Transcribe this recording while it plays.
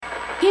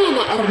كان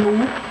أرنو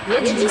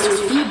يجلس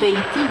في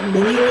بيته.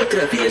 Un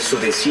travieso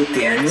de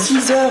 7 años.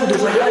 6 heures de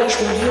voyage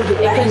conduire de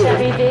Paris.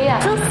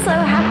 Just so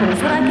happens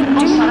that I can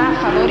do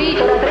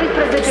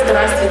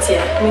Здравствуйте,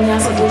 меня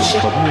зовут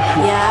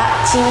Я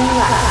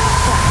Тинья.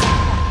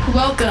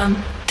 Welcome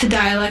to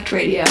Dialect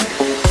Radio.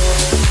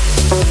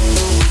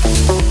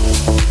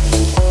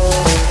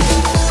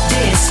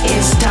 This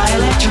is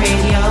Dialect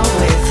Radio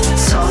with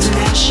Sultan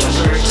and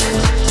Shepard.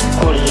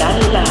 Oh la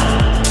la.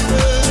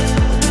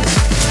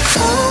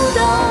 Hold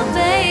on,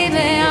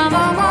 baby, I'm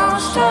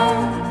almost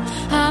home.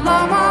 I'm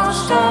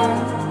almost home.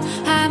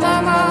 I'm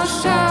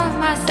almost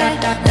home. I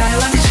said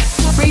Dialect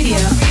Radio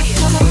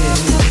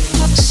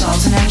with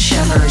Sultan and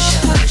Shepard.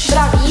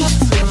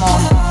 Bravissimo.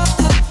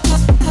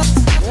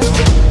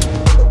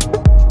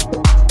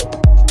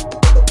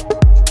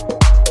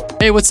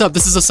 Hey, what's up?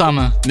 This is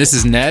Osama. This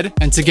is Ned.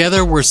 And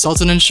together we're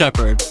Sultan and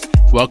Shepard.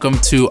 Welcome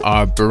to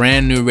our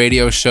brand new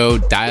radio show,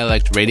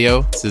 Dialect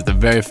Radio. This is the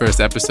very first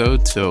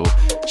episode, so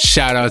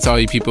shout out to all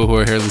you people who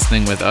are here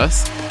listening with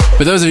us.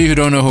 For those of you who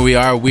don't know who we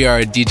are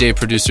a DJ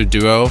producer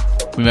duo.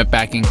 We met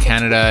back in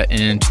Canada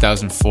in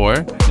 2004.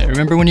 Yeah,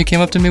 remember when you came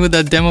up to me with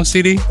that demo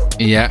CD?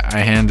 Yeah,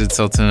 I handed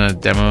Sultan a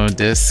demo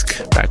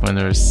disc back when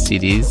there was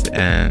CDs,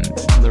 and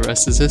the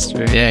rest is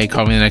history. Yeah, he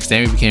called me the next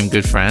day. We became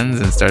good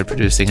friends and started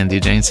producing and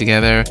DJing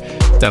together.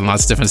 Done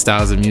lots of different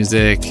styles of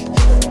music.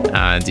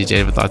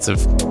 DJed with lots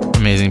of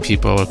amazing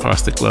people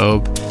across the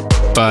globe.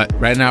 But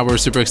right now we're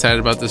super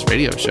excited about this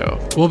radio show.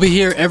 We'll be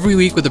here every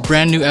week with a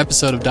brand new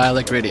episode of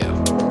Dialect Radio.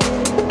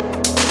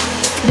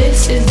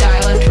 This is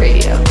Dialect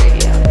Radio.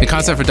 The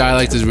concept for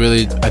Dialect is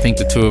really, I think,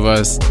 the two of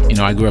us. You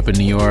know, I grew up in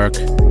New York.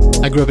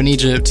 I grew up in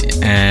Egypt.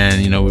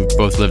 And, you know, we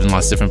both lived in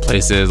lots of different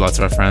places. Lots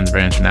of our friends,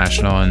 very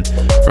international. And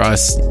for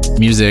us,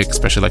 music,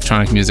 especially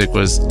electronic music,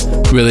 was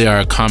really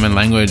our common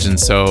language. And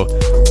so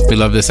we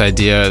love this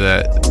idea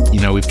that, you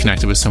know, we've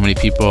connected with so many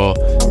people.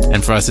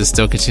 And for us, it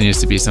still continues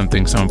to be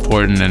something so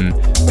important. And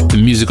the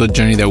musical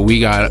journey that we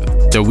got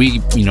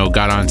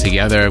on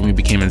together and we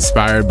became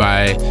inspired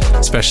by,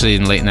 especially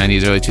in the late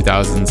 90s, early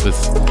 2000s, with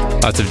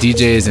lots of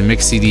DJs and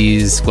mix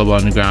CDs, Global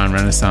Underground,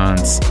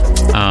 Renaissance,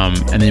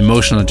 and the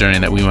emotional journey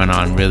that we went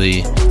on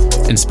really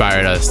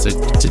inspired us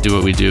to do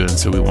what we do. And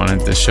so we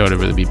wanted the show to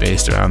really be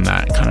based around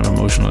that kind of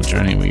emotional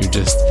journey where you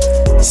just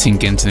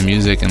sink into the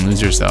music and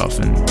lose yourself.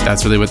 And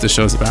that's really what the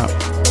show's about.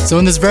 So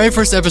in this very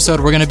first episode,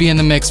 we're going to be in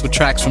the mix with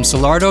tracks from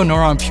Solardo,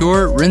 Nora En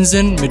Pure,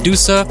 Rinzin,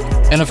 Medusa,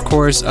 and of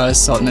course, us,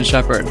 Sultan and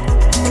Shepard.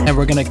 And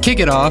we're going to kick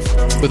it off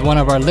with one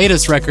of our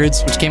latest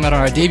records, which came out on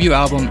our debut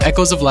album,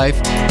 Echoes of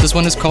Life. This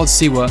one is called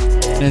Siwa,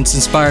 and it's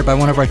inspired by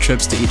one of our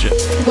trips to Egypt.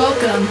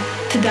 Welcome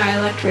to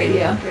Dialect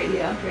Radio.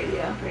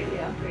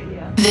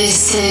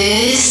 This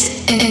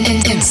is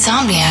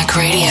Insomniac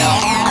Radio.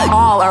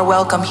 All are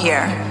welcome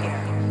here.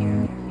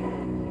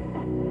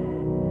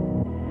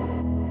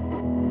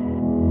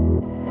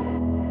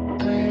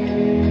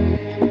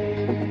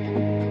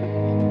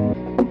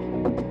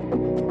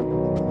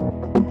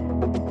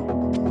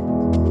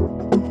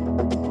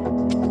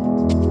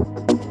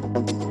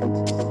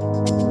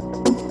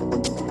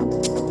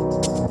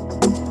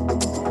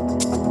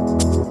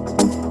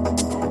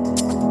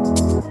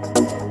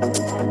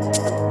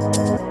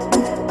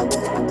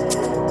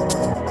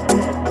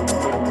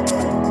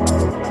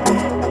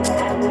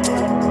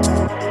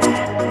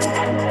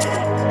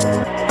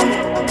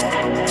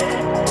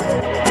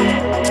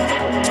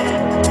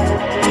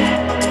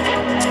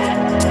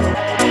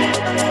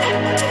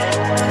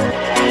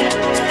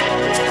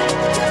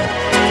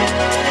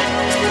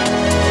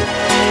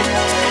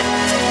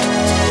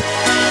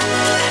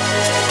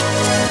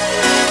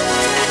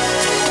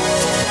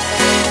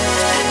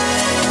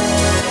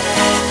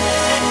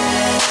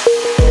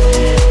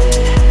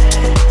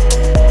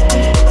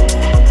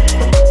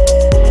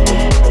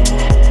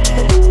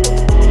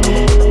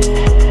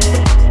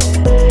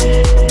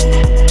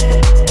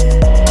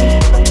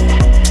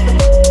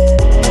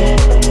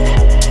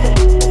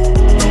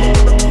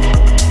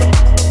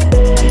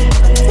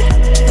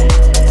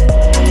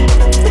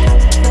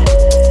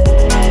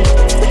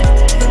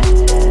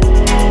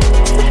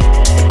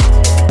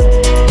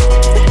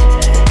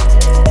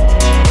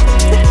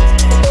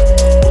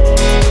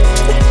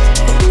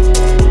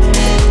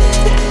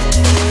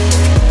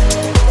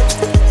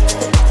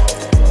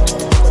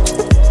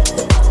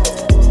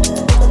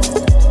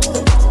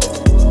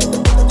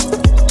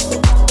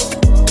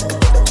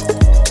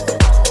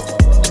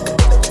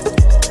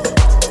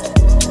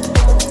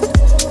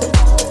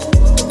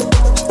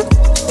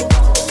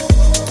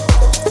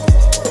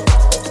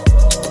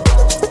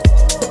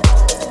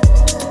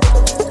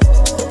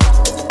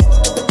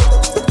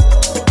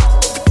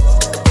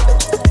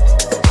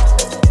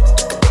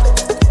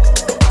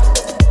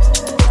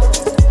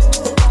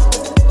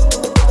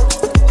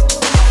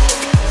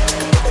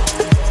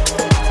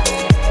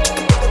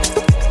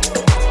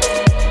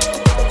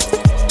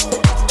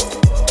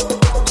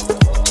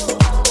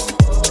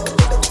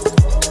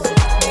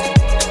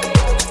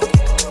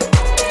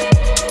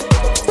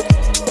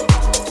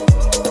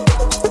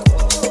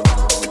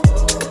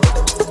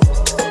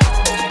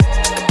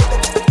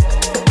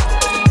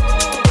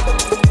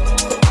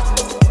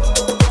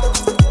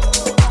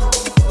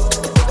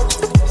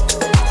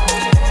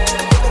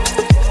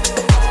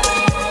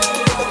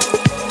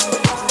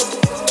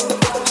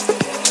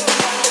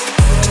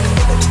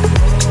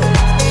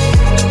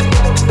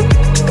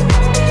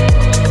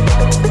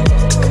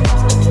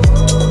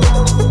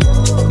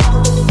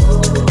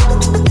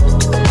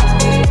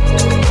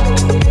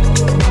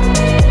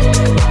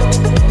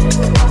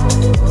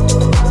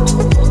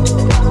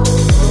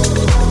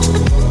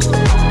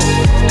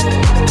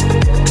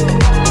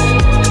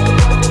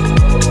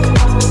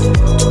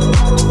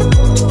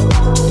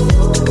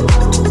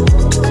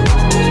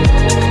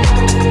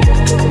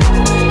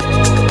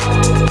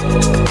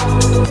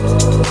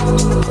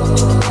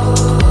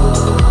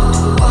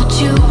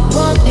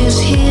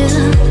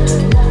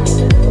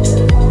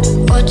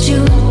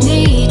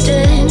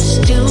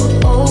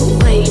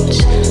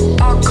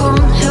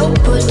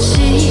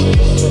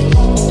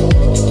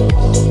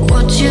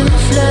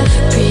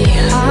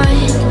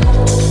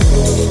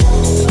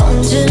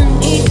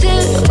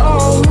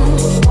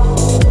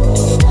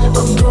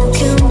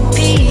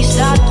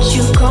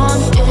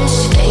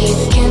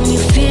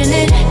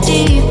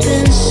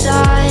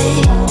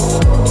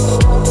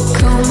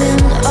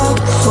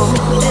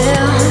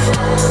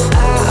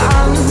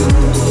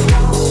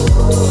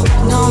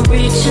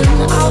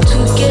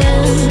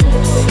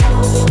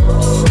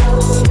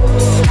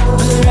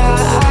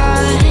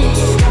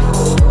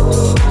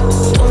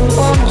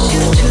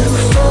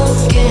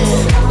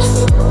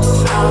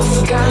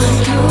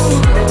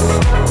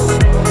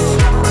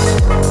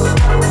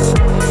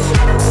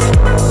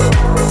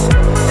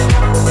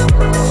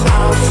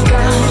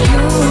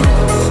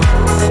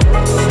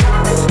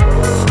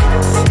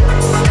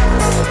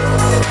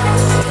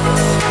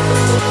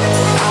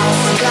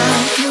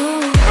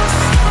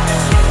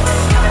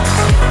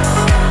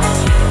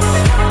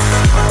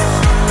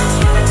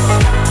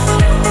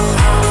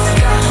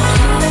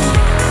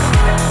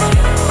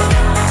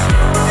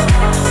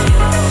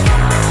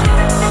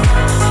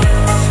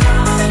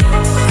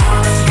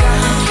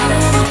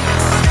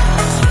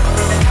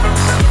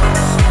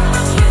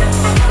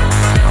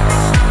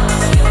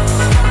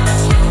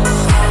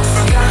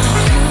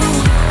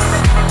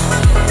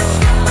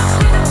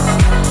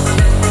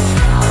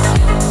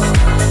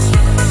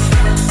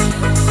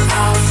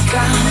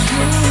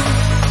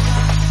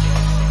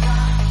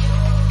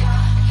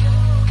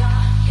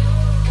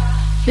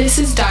 This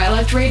is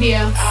Dialect Radio.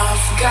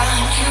 I've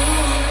got you.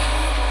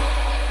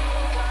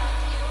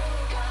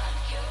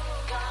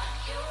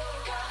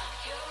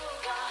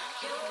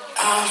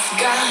 I've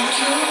got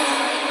you.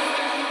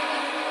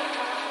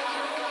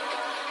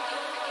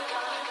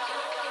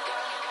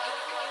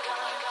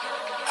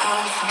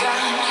 I've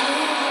got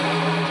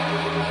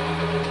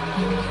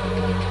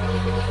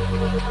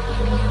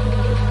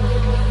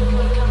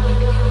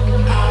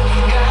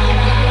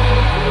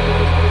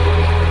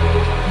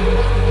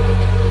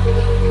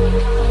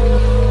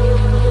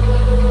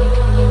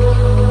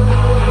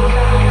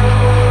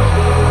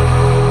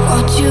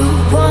What you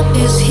want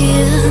is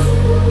here.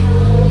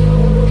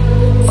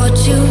 What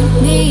you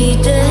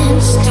need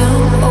and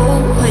still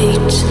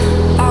await.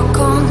 I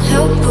can't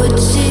help but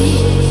see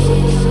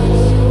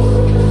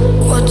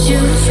what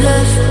you've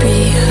left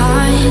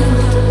behind.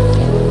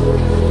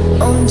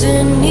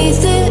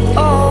 Underneath it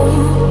all,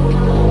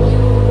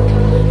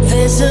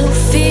 there's a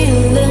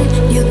feeling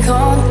you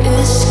can't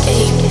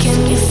escape. Can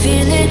you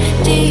feel it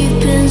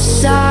deep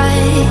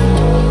inside?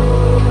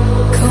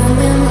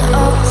 Coming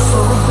up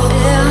for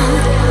air.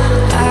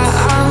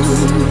 I'm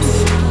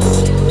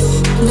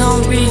not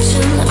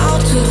reaching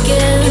out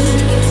again,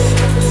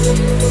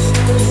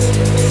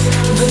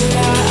 but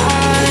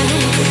I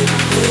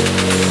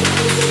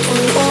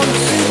don't want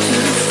you to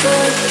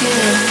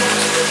forget.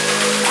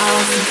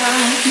 I've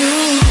got you.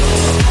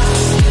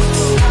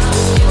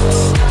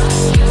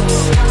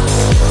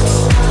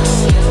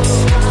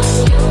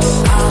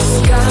 I've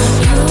got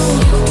you.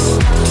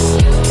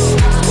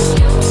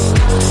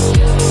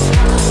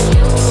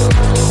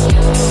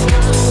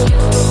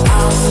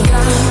 I've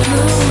got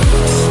you.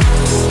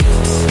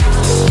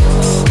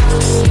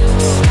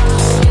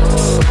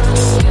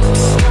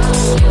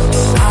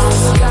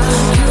 I've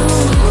got you.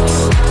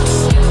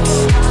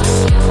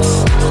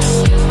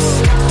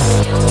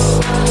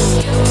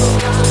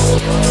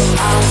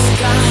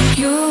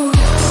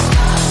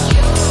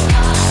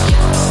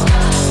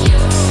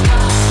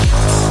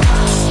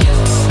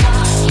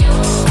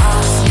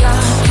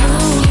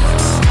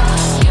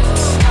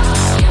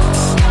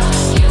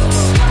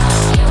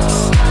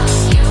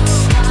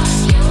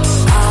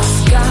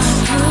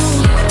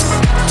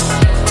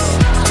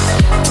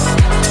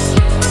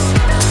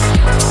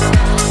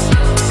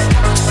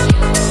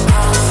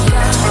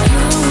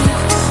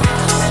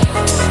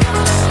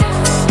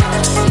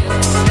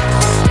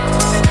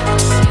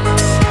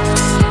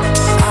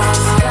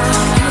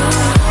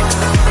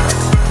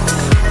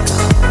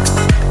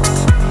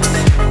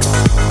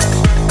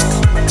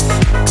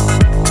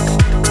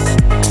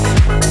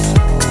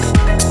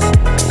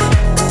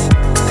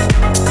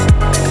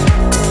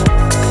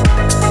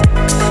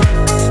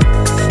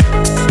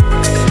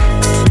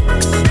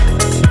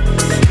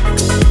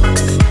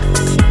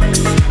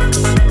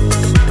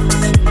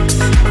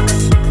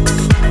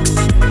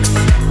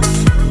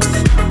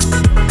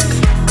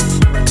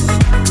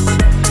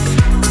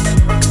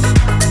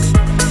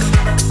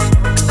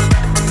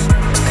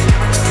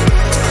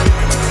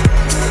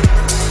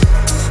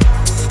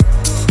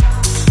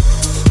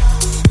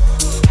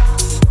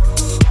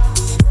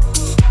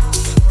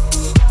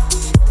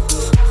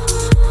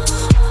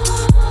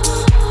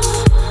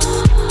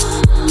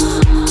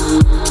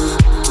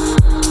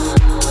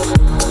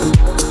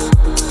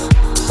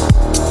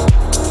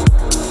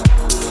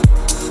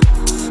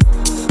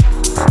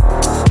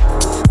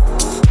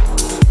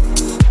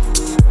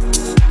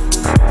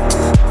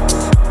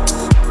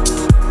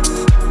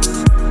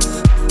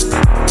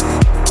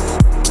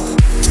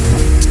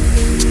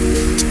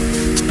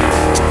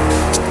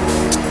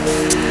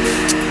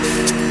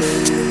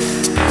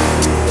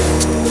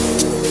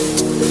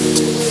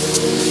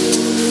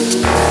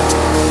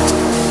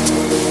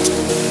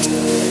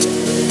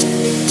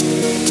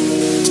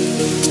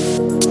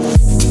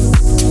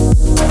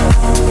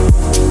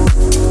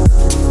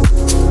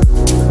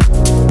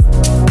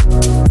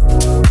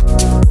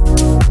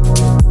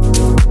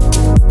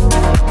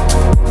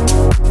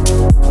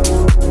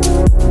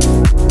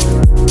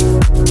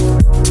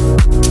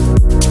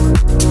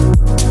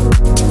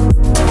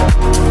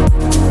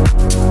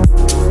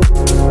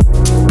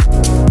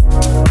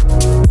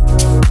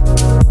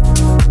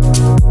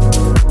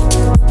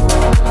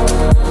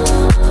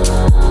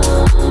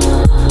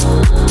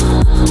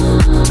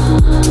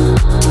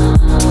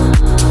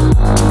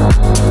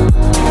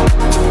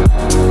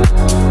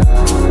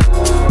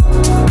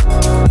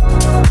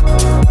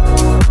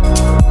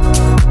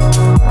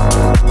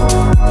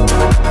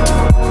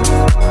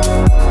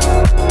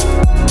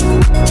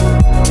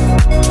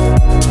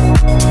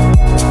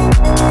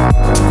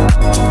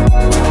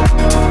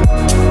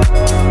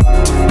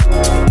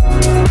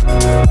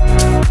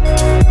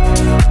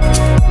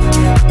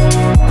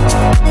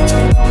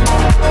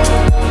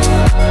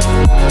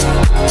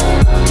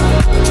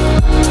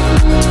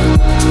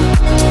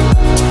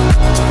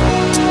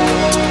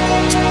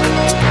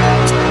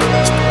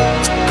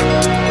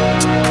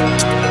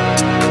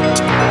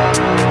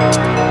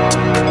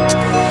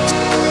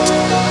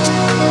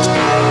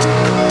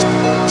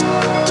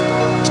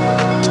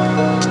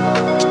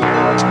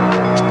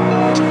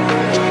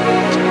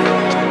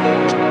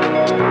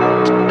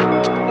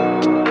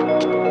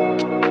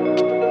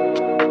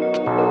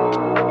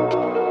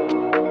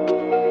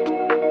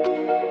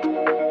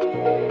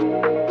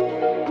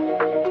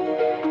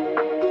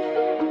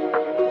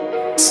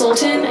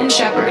 Sultan and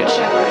Shepherd.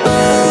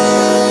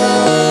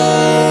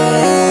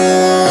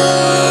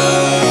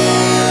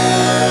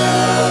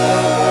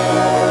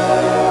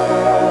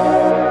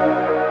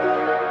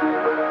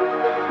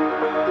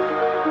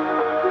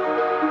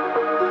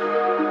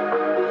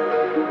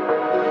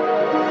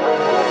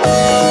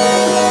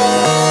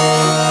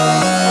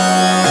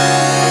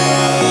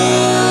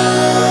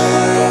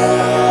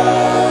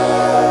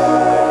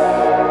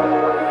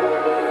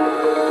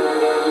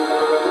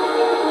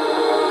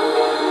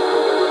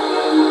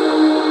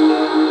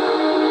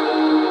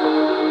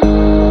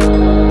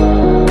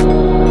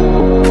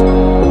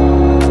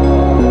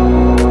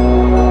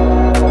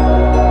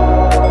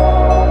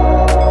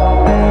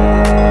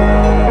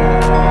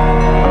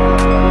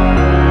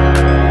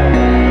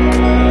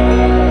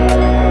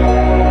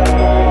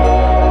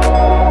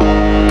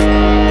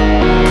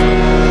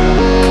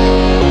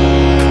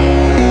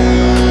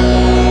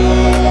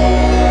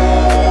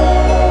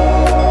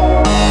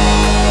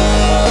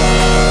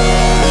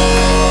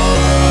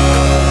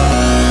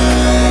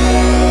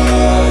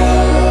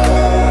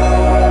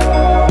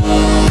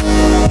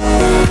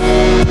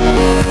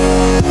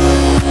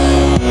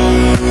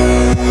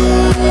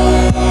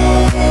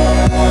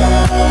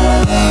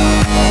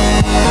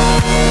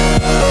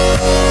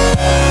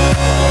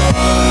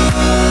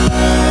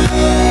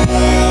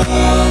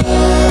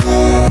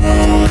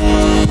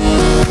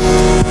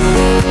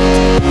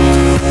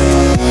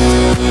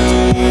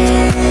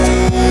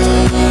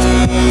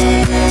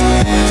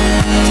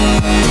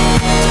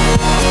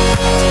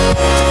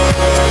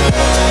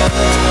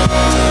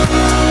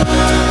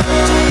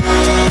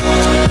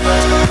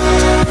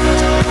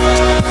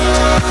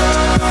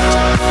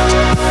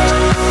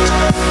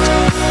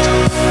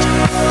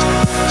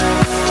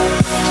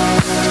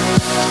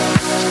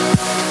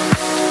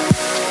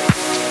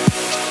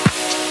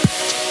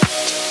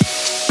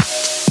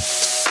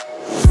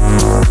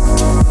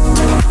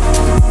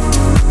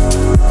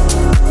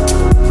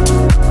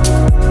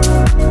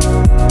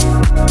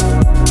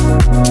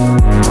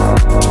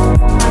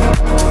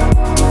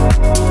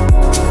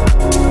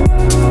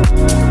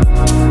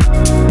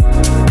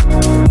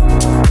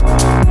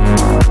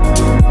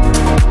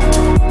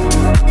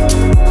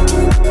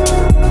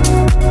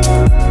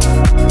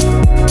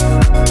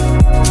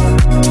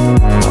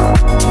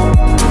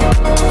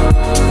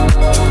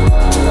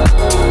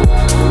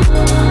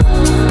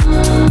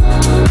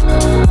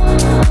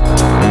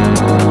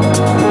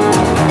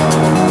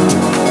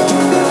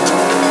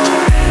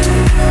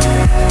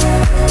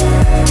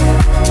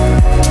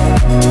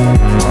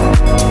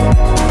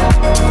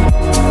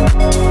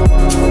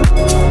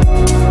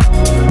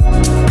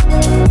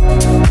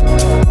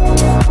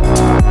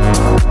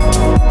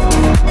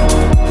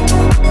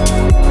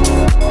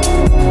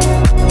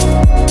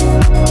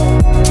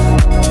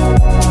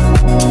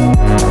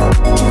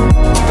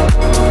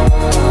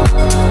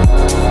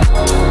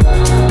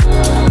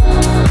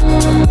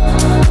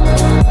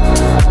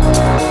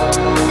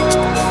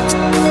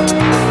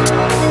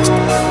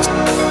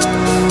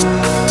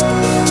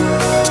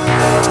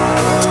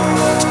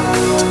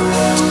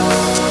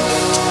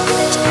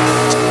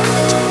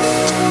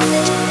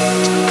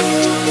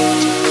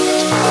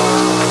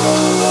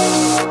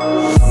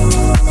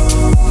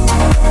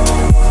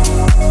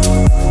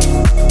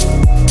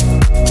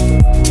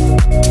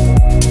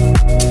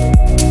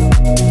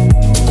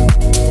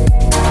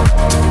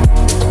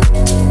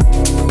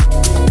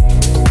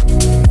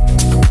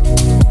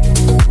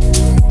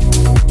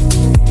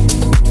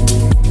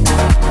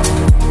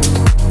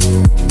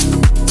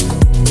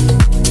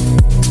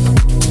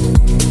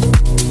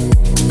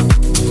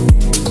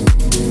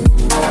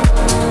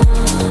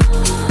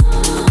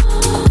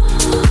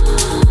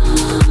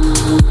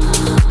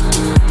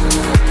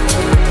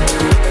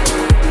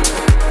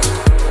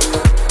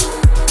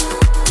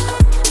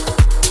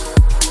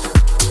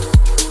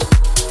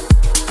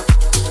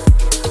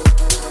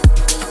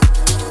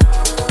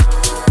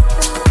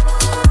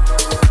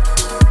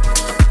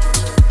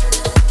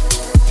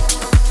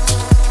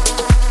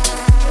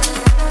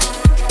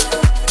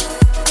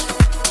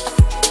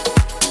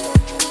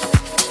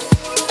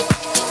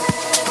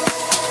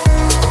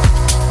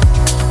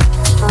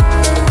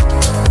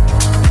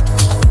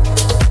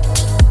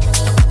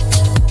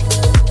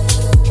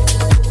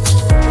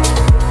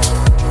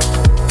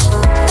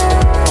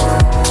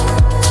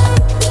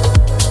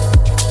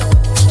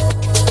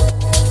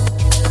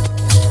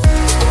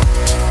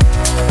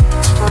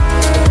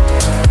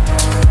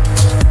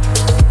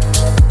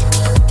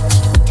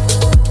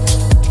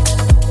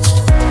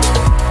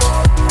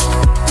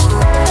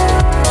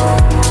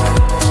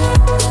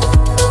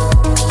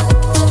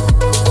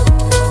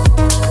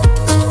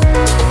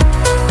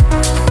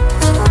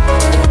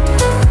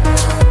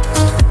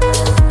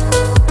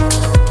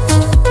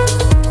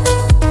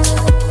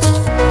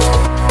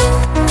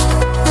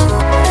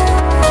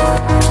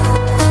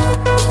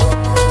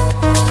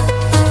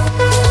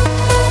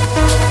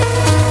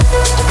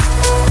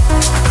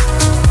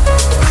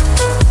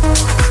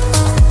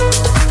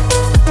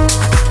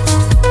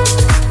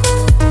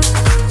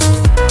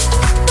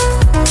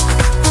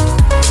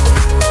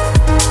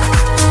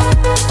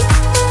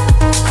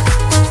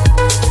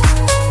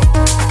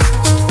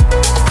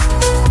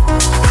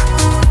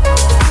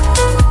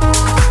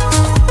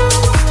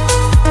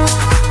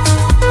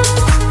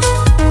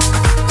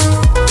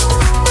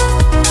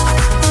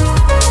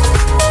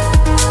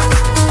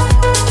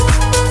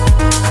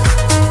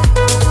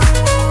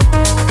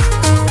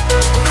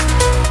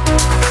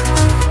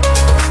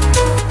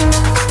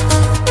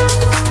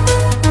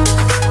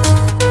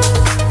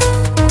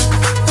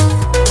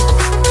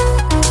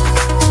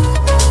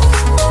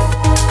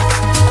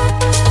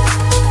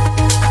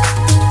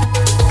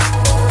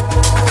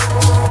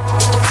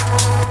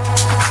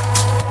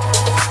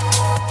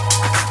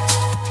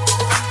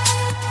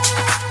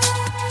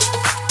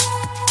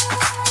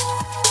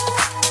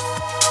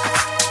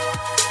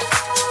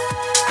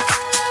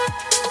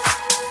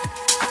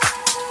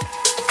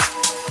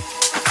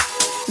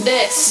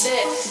 This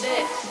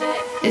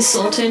is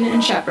Sultan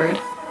and Shepard.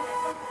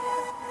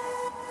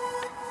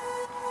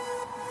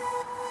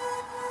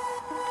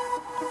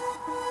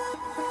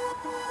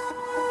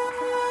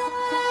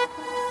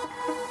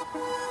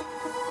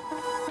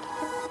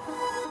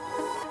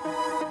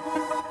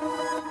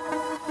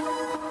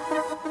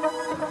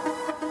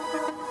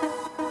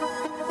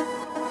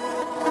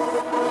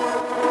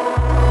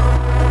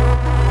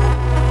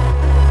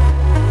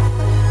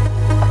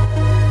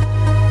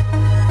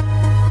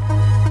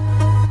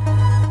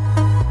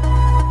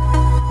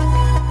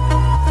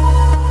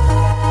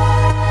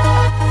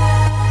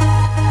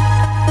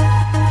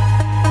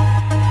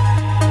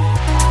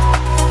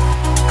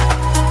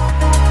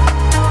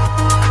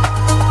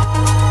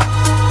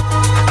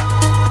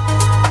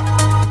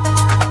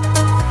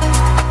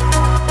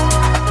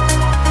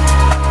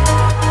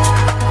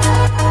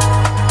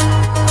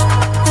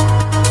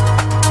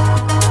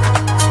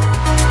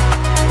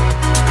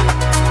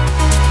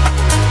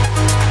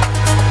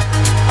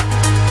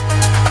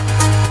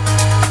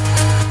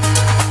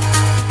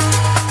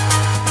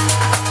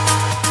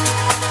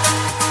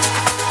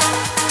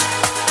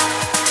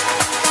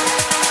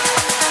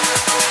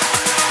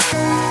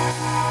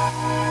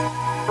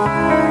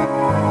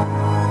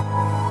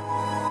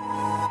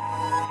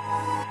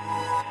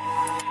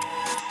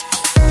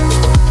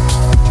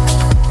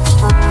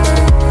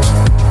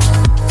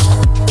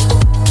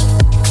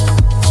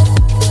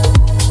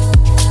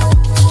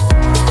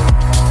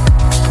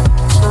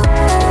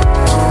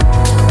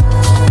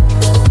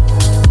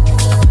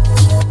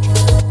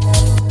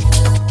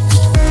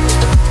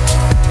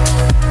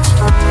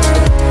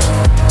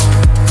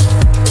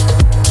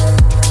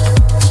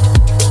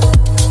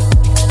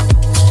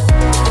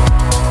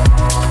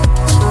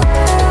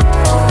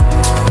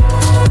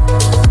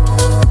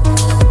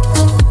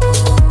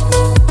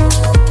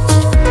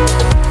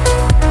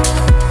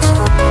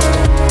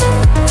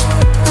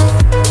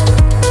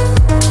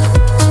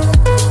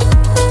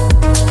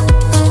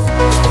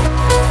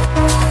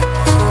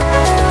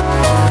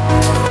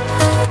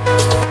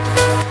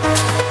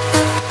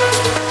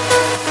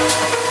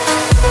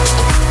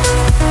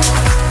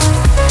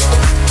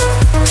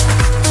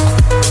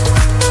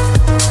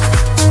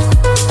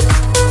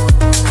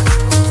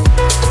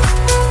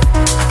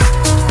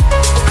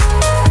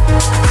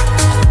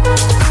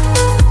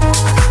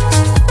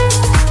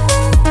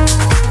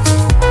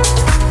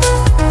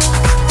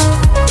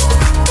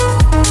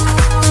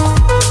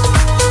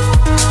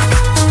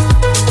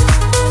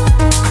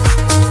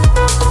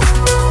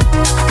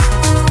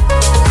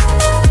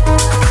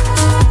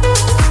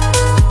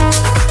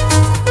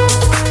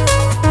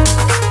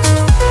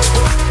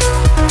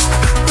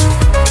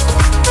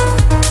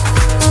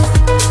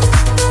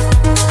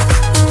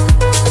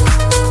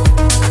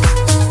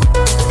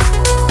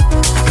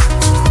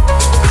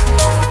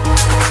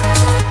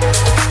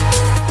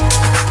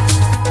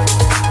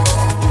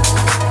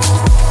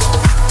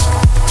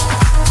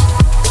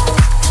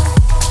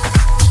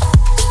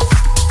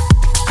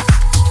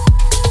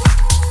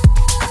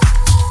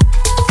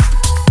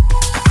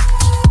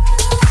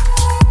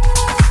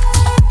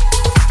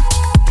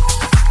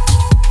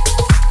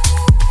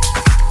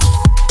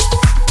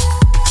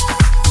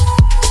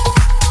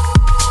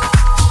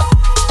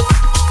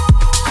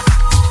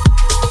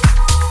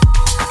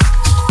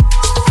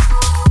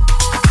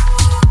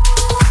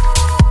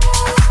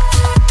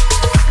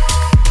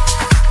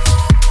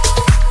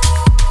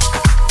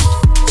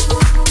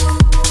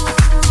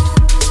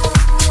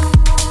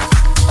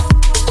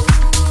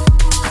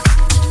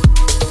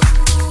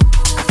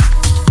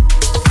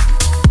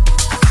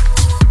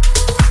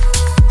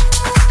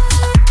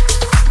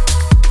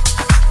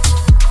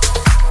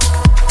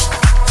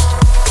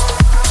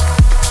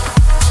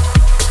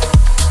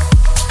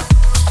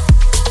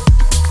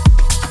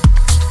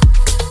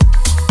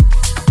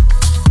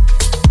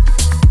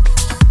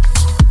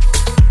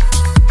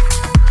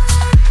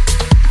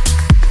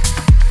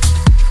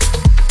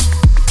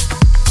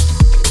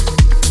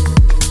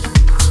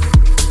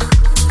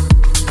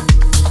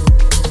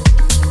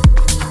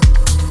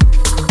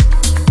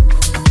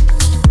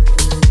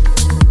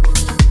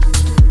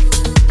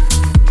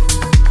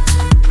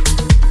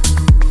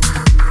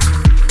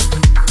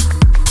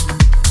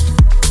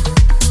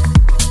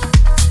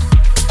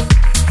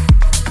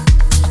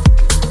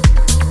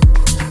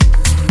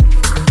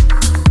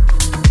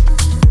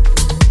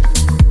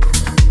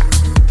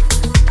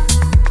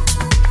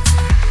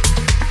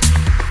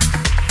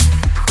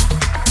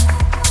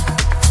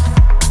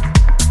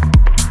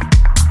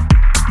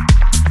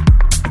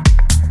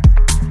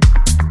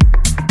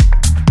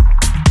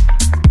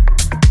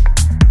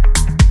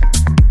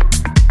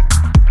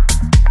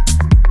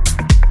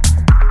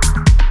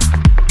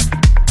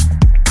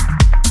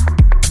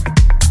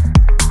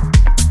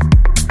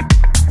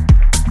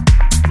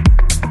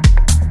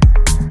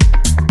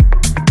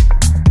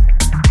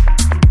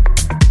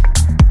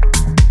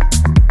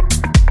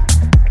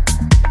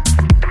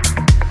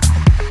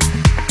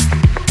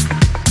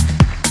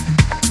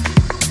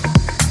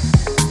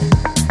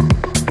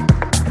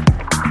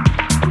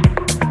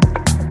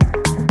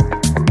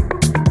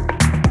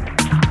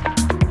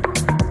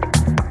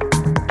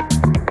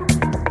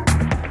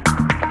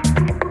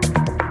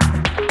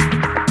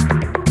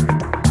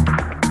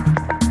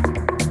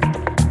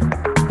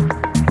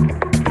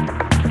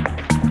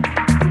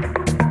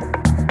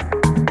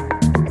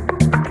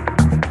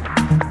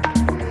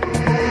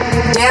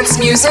 dance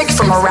music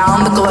from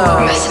around the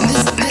globe.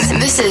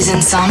 This is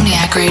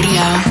Insomniac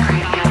Radio.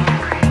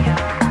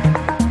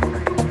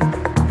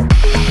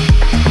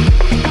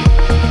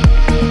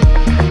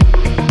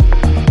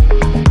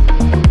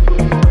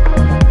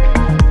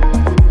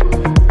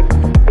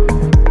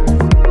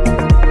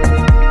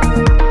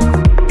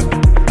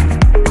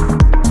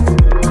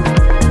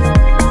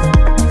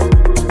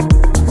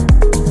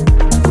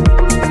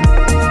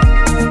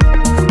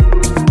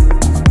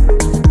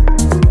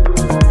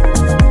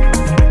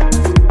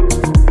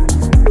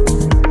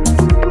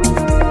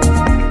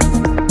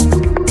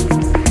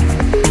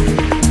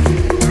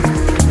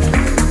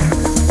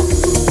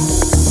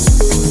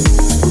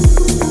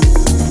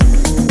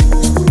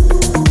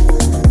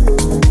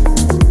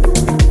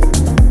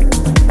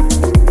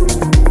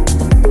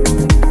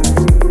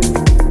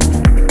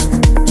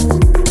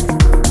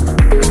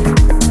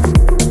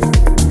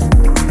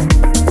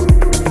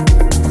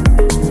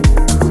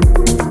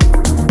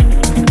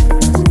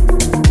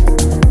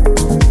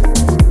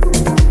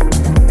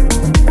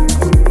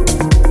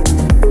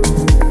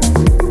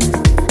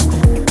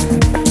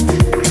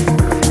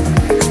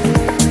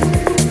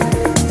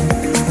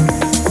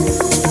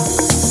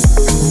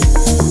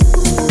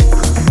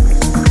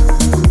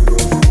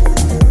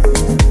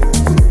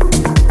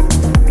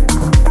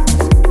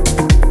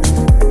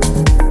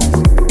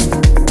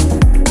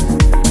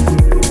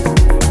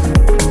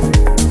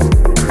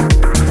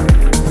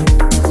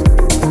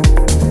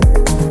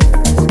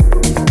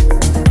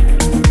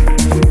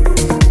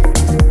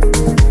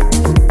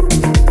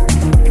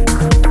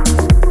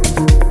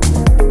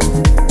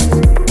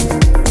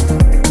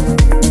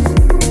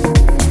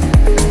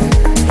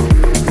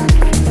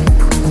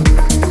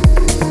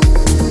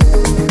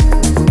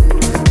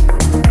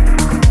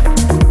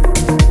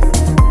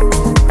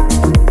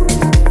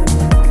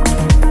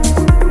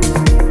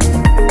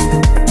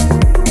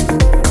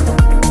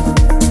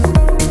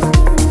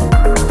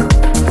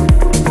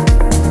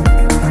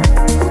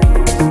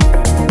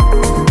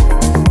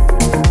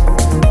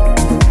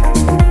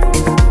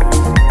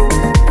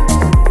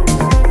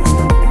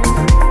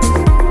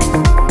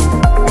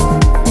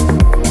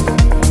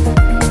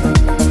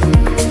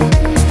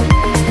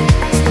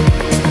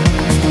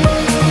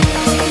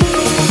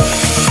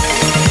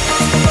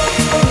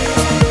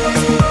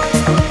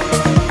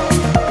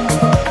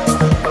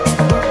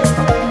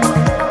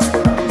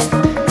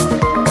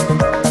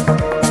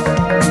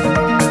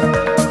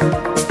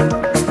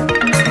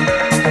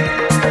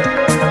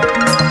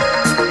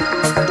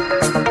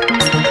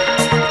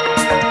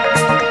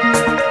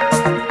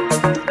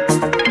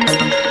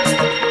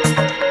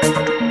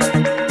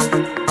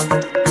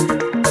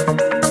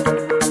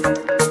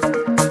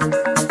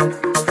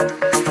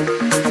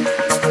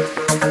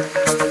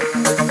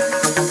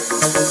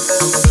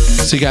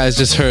 So you guys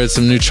just heard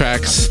some new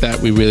tracks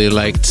that we really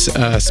liked,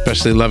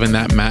 especially loving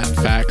that Matt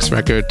Fax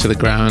record, To the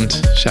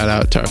Ground. Shout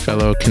out to our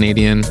fellow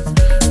Canadian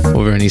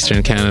over in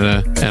Eastern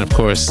Canada. And of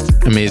course,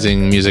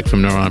 amazing music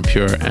from Noron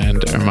Pure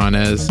and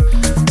Hermanez.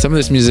 Some of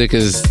this music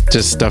is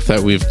just stuff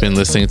that we've been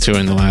listening to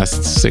in the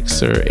last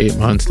 6 or 8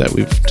 months that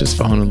we've just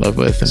fallen in love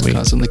with. And we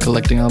constantly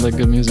collecting all that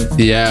good music.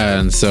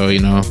 Yeah, and so, you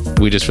know,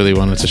 we just really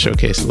wanted to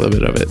showcase a little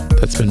bit of it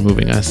that's been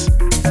moving us.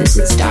 This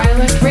is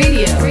Dialect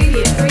Radio.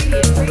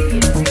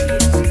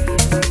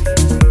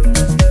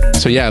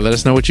 So yeah, let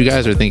us know what you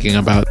guys are thinking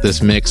about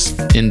this mix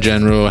in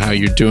general, how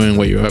you're doing,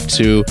 what you're up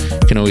to. You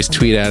can always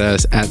tweet at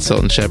us at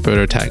Sultan Shepherd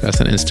or tag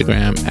us on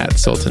Instagram at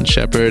Sultan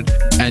Shepherd.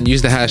 And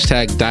use the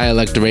hashtag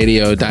Dialect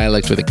Radio,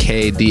 dialect with a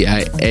K,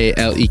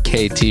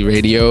 Dialekt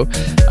radio.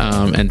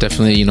 And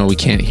definitely, you know, we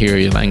can't hear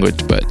your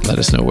language, but let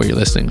us know where you're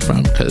listening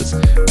from because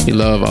we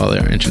love all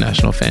our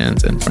international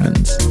fans and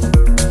friends.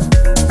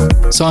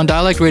 So on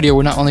Dialect Radio,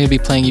 we're not only going to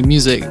be playing you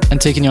music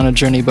and taking you on a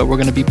journey, but we're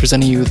going to be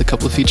presenting you with a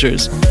couple of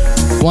features.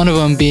 One of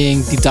them being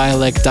the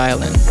Dialect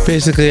Dial-In.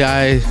 Basically,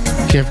 I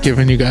have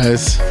given you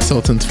guys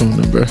Sultan's phone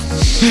number.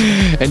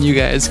 And you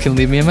guys can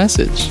leave me a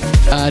message.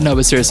 No,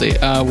 but seriously,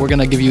 we're going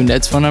to give you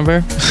Ned's phone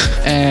number.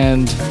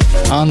 And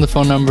on the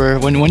phone number,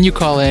 when you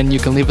call in, you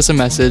can leave us a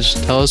message.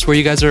 Tell us where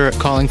you guys are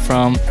calling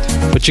from,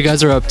 what you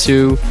guys are up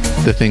to.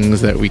 The things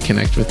that we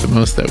connect with the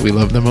most, that we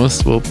love the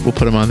most, we'll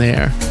put them on the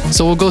air.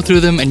 So we'll go through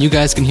them and you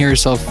guys can hear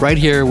yourself right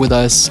here with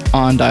us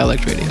on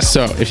Dialect Radio.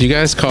 So if you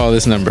guys call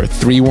this number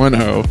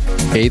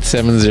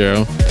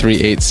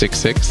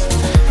 310-870-3866,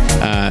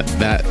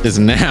 that is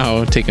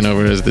now taken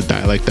over as the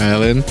Dialect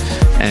Dial-In.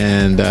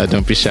 And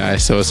don't be shy,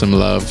 show us some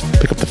love,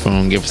 pick up the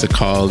phone, give us a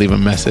call, leave a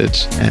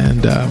message,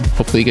 and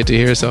hopefully you get to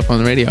hear yourself on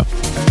the radio.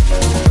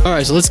 All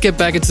right, so let's get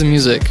back into the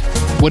music.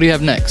 What do you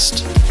have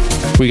next?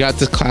 We got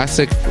this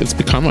classic, it's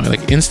become a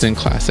instant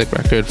classic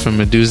record from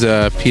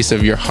Medusa, Piece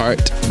of Your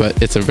Heart,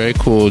 but it's a very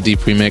cool deep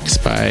remix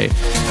by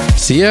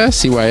Sia,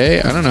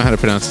 CYA. I don't know how to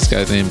pronounce this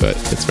guy's name, but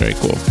it's very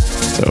cool.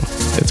 So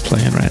it's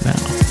playing right now.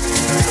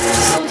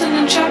 Sultan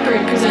and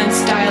Shepherd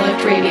presents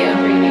Dialect Radio.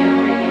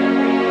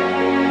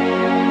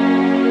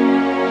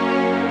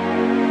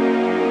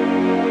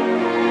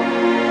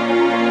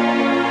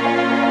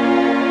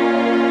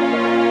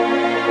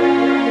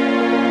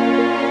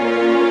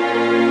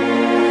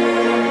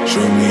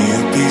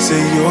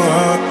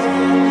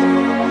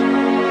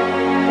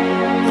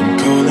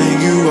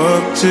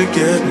 to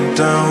getting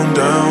down,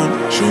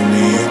 down. Show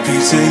me a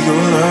piece of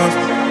your love.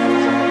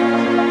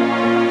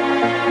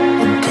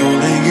 I'm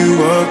calling you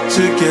up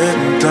to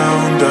getting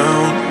down,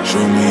 down.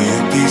 Show me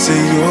a piece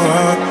of your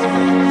heart,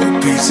 a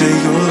piece of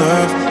your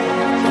love.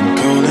 I'm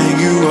calling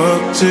you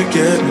up to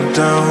getting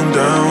down,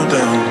 down,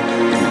 down.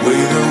 The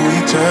way that we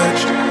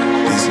touch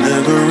is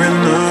never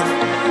enough.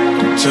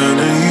 I'm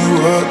turning you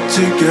up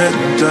to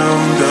getting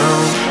down,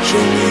 down. Show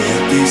me a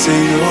piece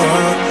of your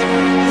heart,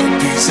 a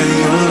piece of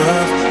your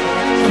love.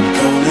 I'm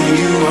calling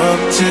you up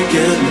to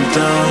getting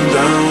down,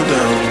 down,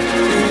 down.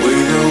 The way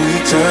that we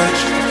touch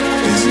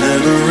is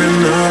never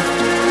enough.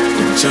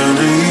 I'm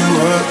turning you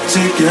up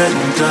to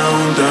getting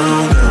down,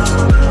 down,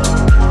 down.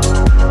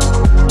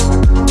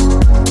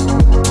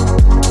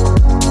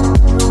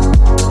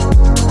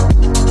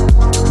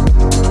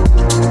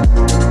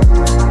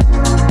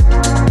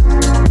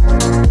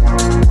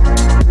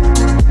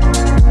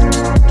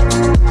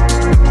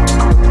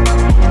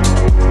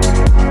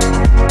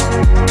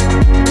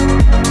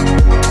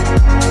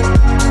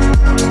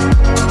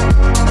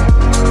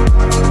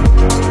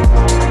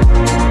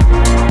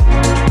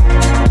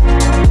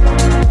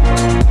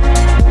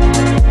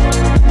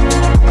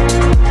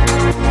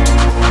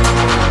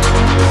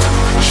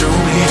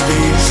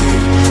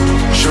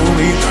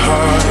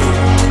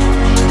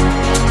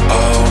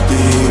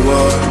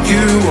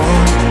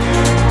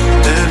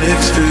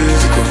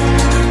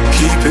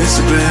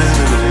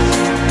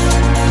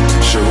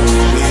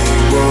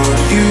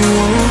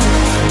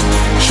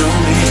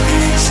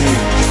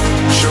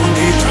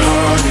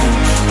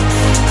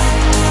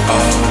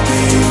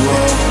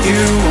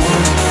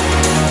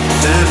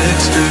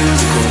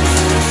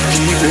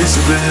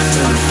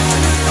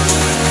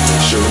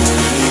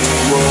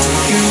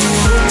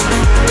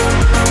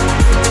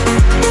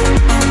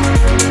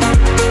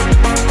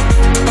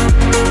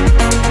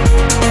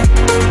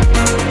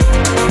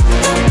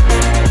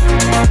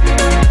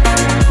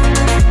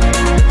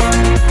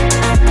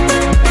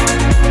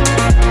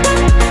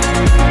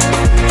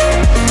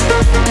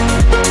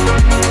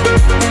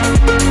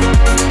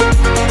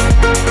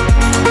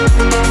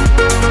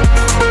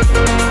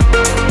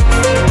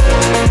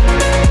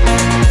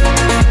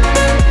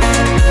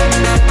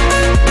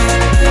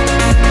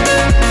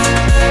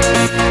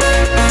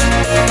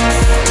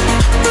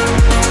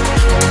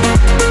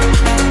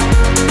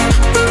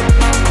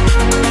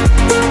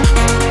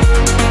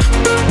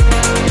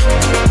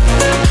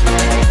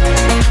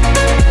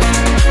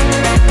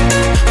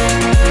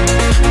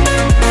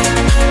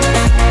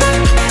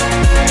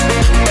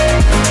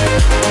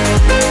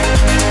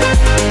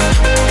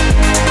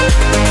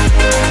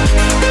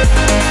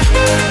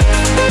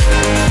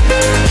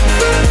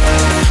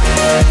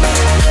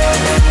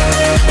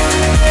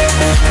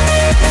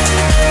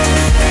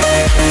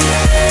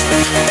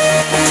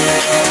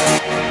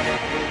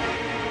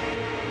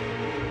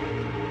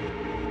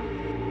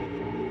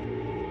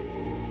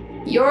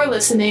 You're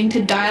listening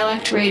to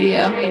Dialect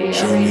Radio.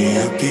 Show me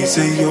a piece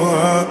of your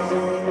heart,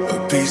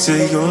 a piece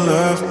of your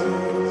love.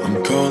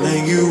 I'm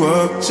calling you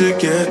up to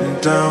getting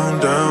down,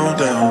 down,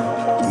 down.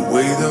 The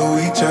way that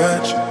we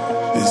touch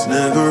is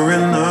never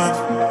enough.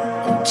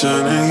 I'm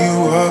turning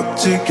you up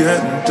to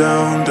getting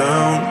down,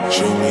 down.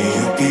 Show me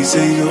a piece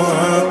of your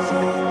heart,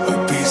 a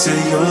piece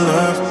of your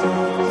love.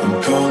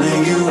 I'm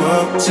calling you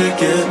up to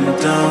getting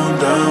down,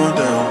 down,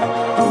 down.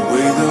 The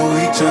way that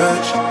we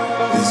touch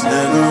is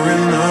never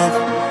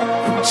enough.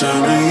 I'm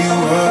turning you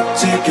up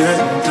to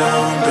getting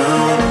down,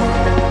 down,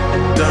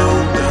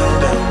 down, down,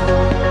 down,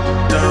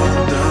 down,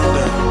 down,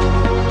 down,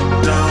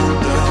 down,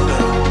 down,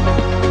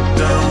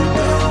 down,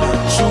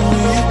 down. Show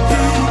me a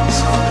piece,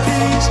 a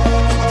piece,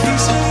 a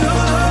piece of your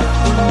love.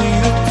 I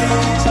need a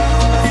piece, a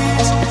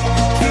piece,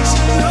 a piece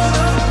of your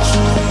love.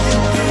 Show me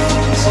a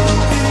piece, a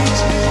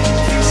piece, a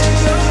piece of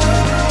your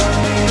love. I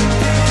need a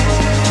piece,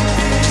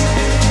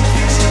 a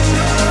piece of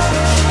your love.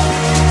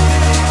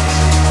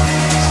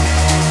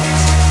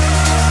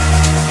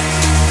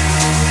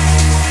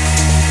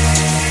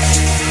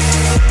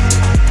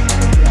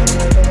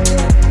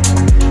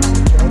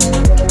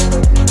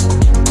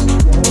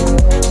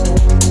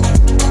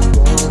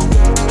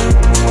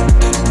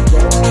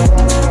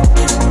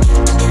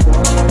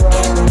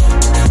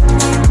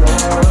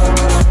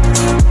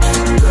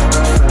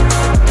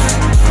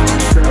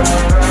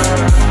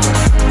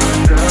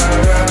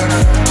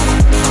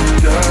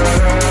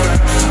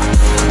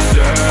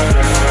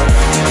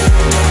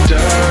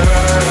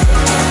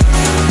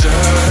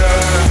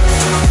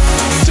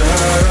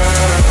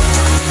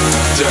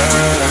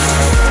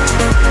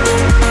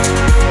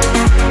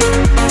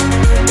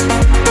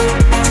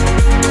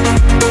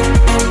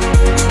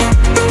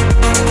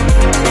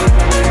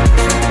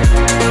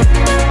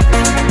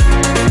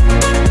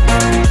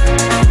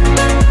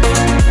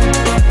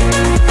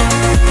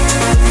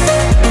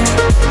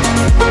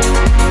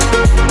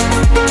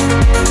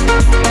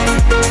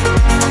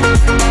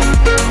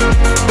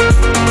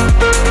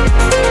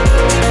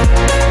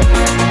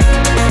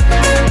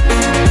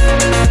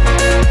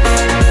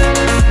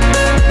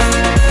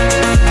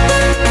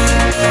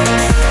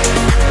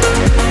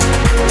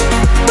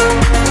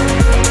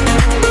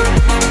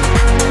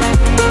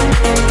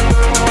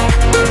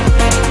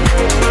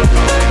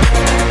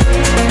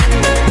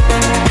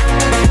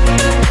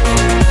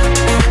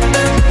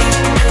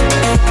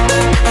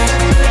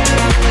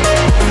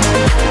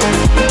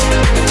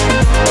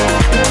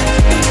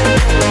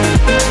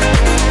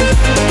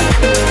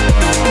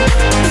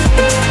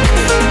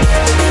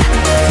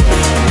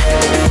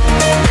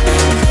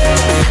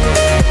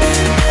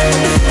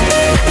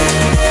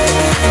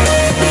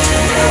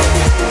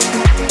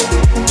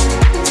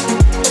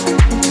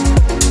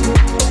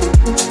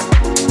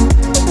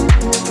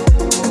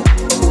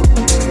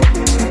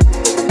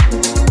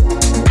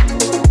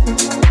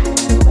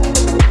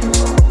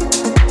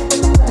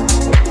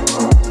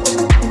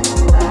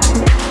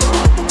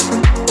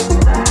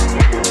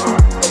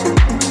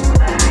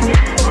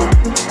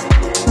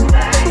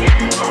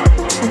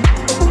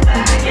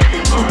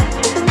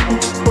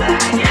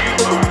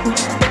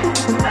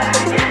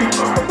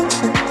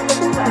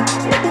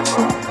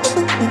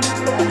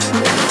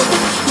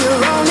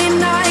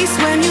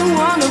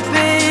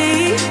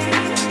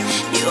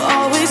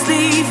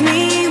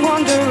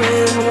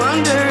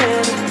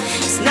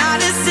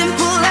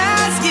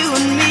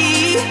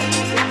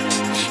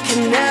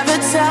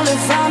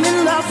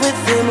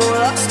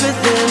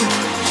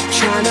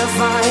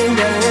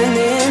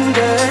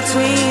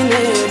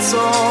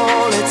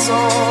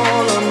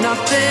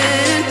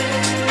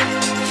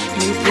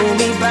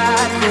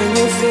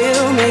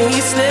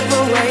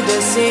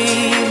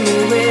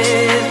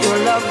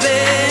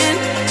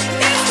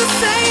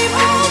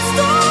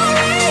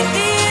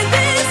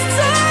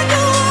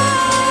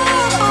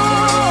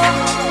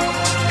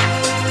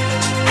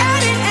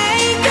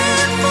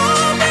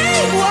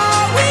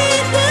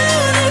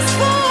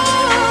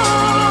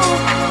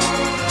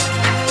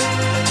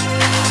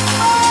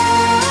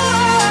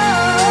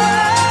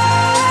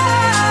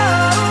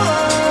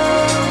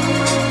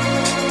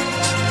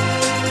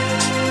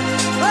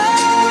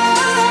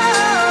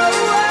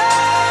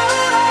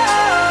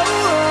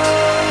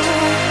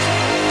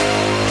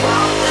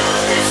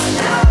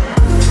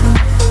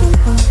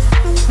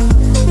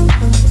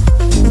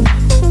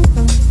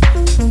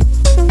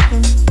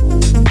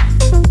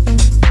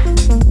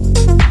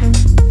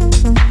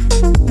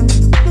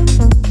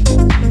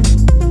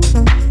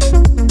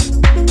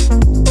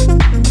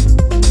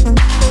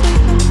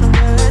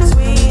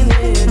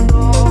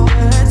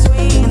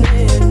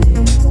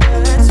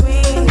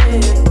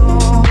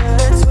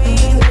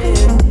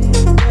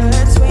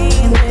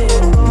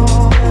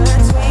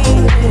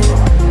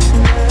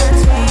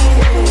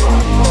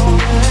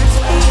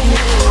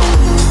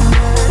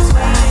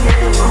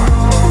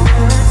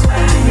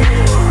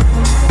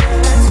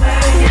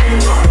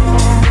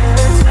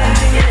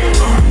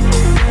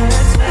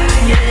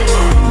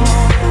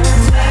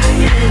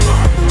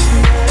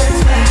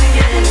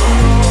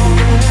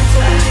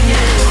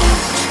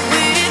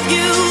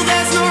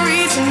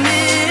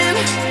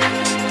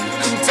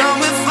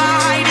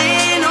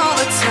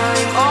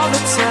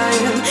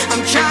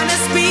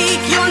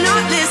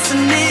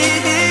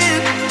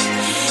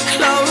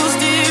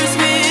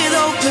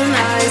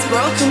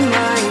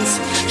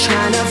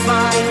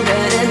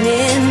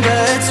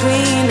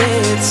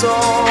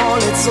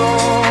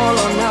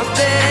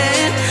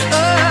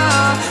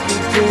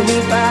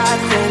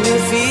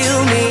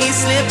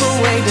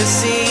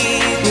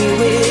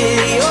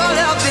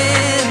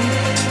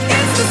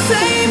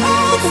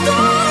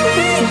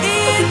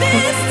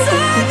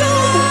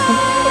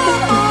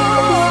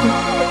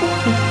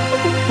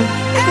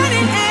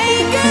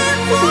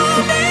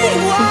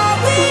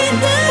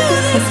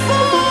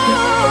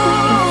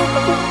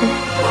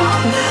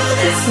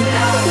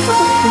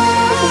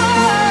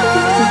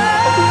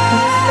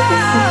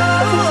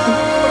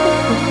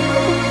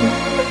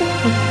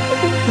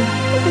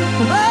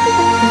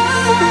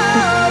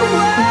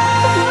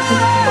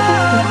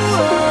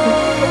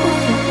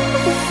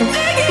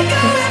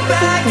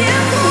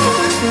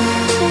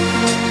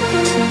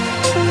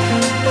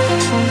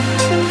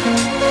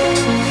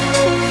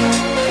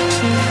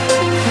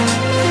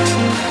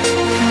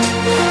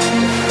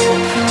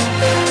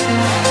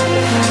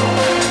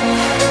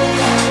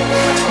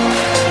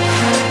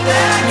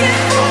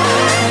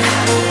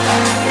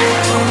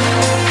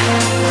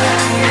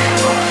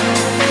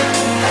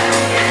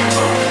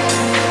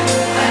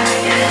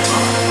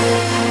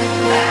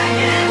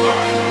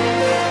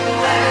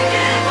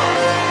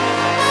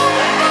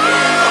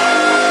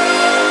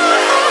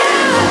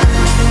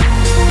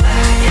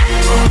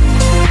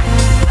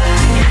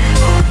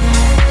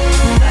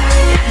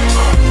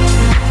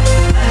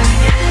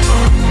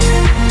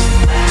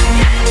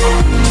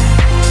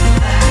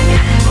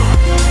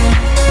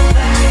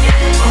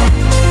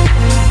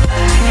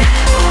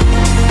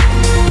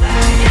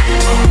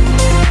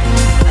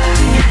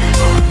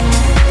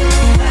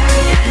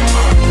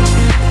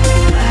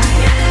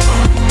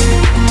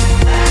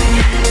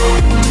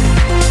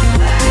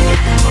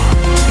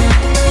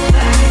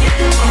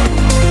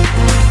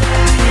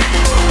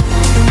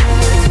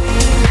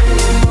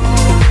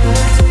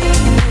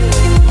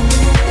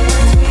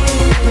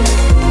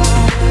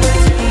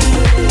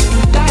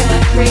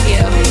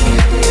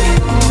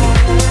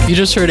 You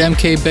just heard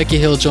MK, Becky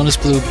Hill, Jonas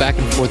Blue, Back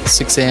and Forth,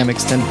 6 a.m.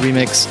 extended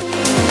remix.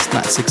 It's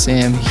not 6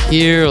 a.m.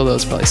 here, although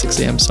it's probably 6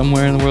 a.m.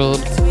 somewhere in the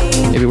world,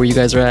 maybe where you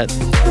guys are at.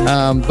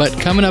 But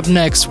coming up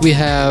next, we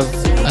have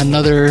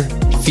another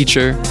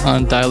feature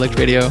on Dialect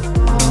Radio,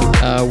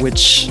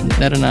 which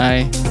Ned and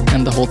I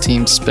and the whole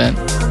team spent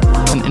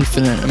an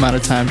infinite amount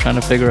of time trying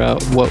to figure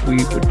out what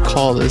we would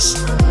call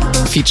this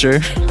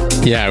feature.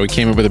 Yeah, we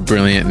came up with a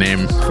brilliant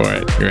name for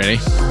it. You ready?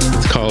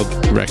 It's called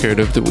Record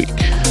of the Week.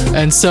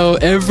 And so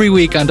every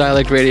week on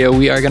Dialect Radio,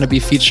 we are going to be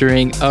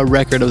featuring a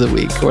record of the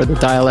week, or the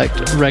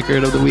Dialect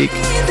Record of the Week.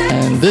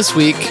 And this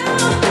week,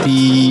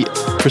 the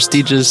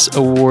prestigious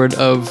award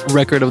of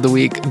Record of the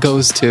Week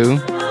goes to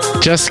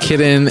Just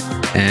Kiddin',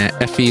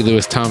 Effie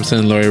Lewis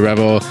Thompson, Laurie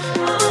Revel,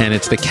 and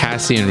it's the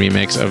Cassian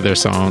remix of their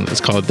song.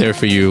 It's called There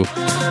For You.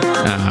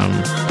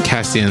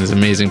 Cassian's an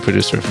amazing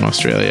producer from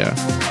Australia.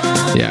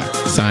 Yeah,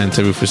 signed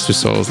to Rufus Du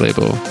Sol's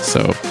label.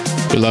 So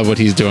we love what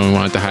he's doing. We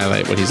wanted to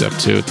highlight what he's up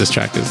to. This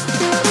track is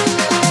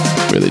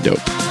really dope.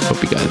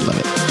 Hope you guys love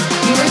it.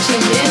 You are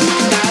tuned in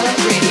to Dialect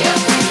Radio.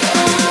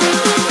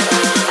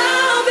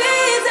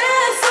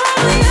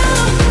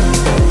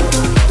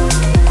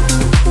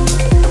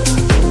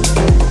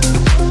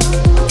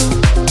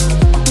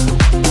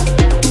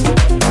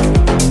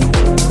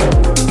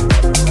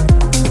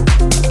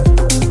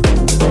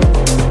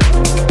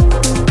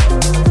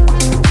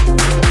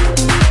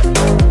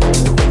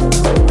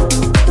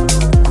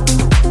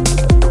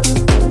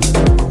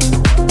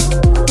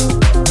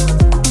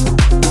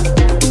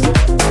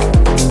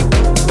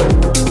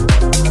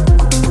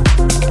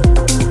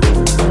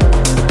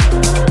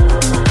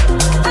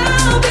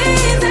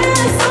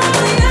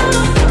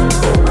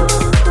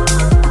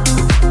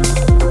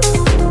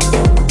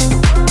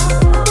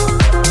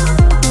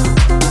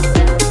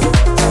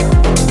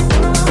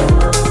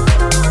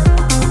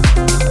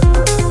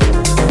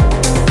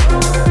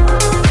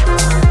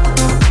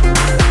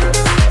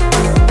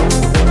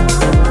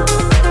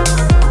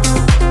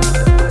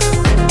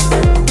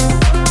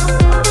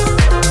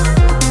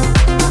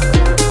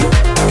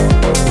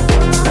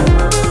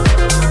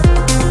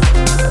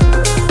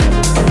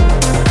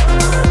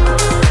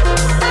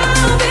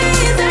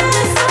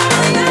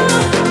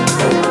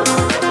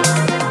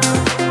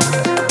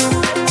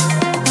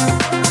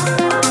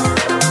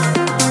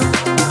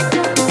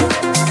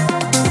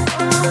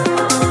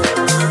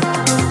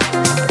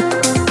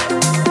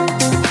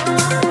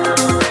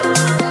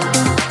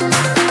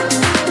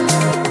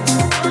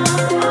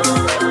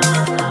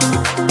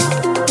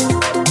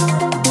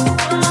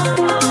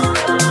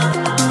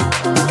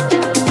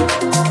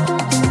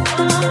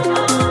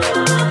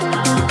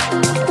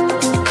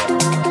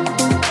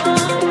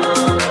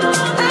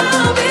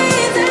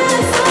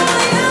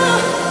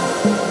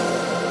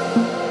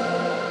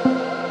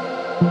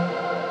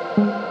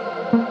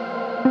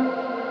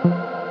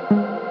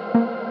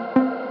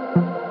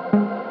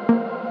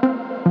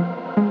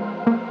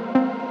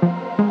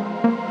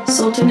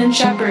 Sultan and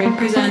Shepherd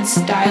presents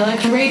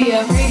Dialect Radio.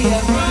 I'll be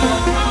there.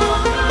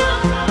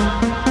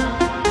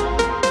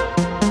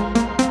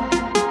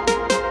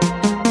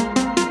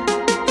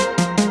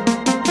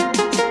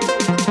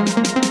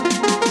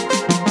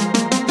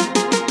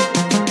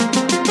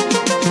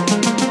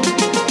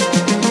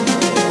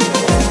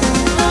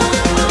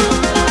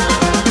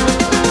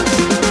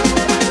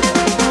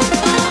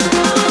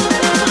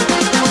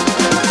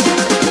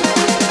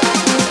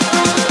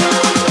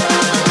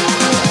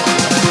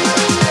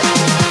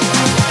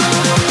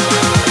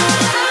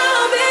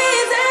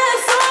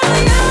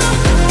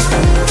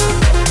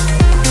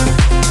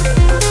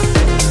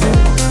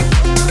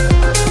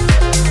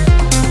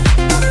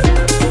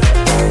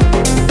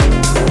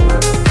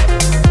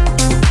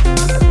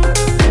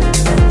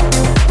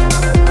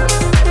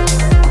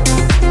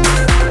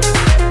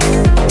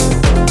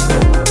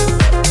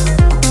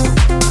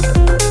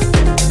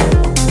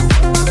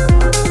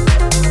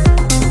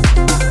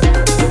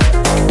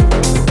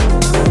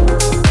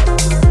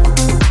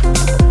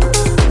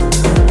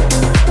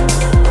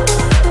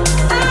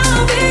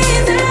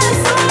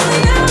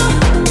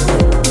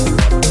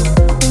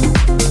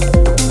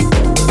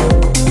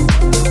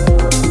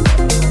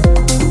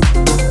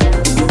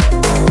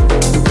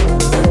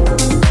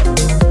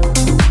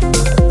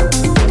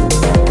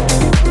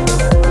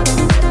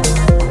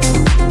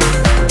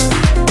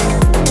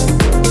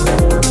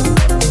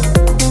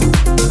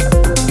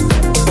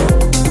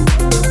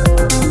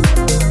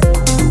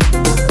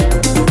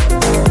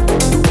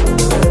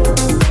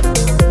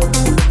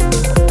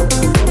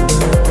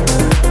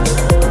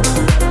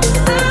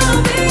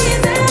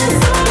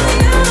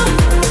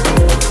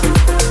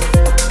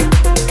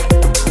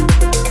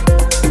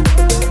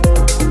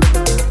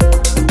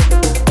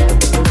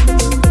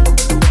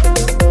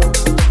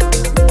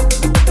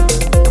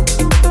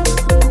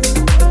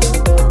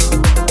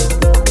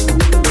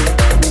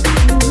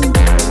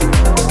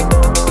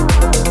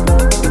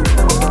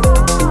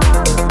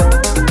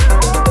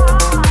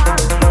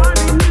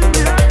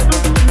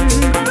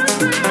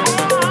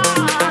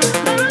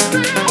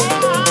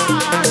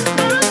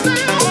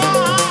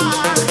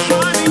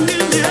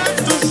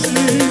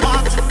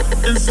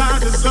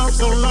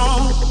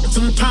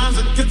 Sometimes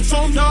it gets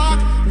so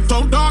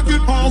dark you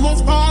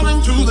almost fall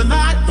into the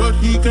night. But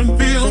he can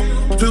feel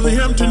the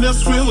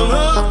emptiness, feel the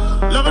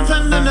love and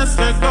tenderness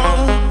let go.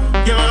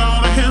 Give it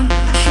all to him,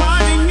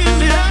 shining in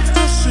the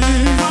ecstasy,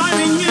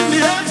 shining in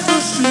the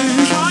ecstasy,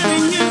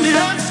 shining in the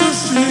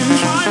ecstasy,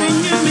 shining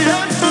in the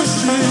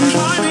ecstasy,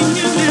 shining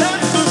in the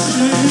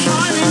ecstasy,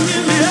 shining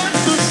in the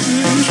ecstasy,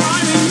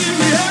 shining in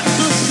the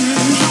ecstasy,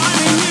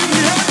 shining in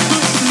the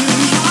ecstasy,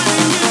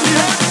 shining in the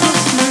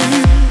ecstasy.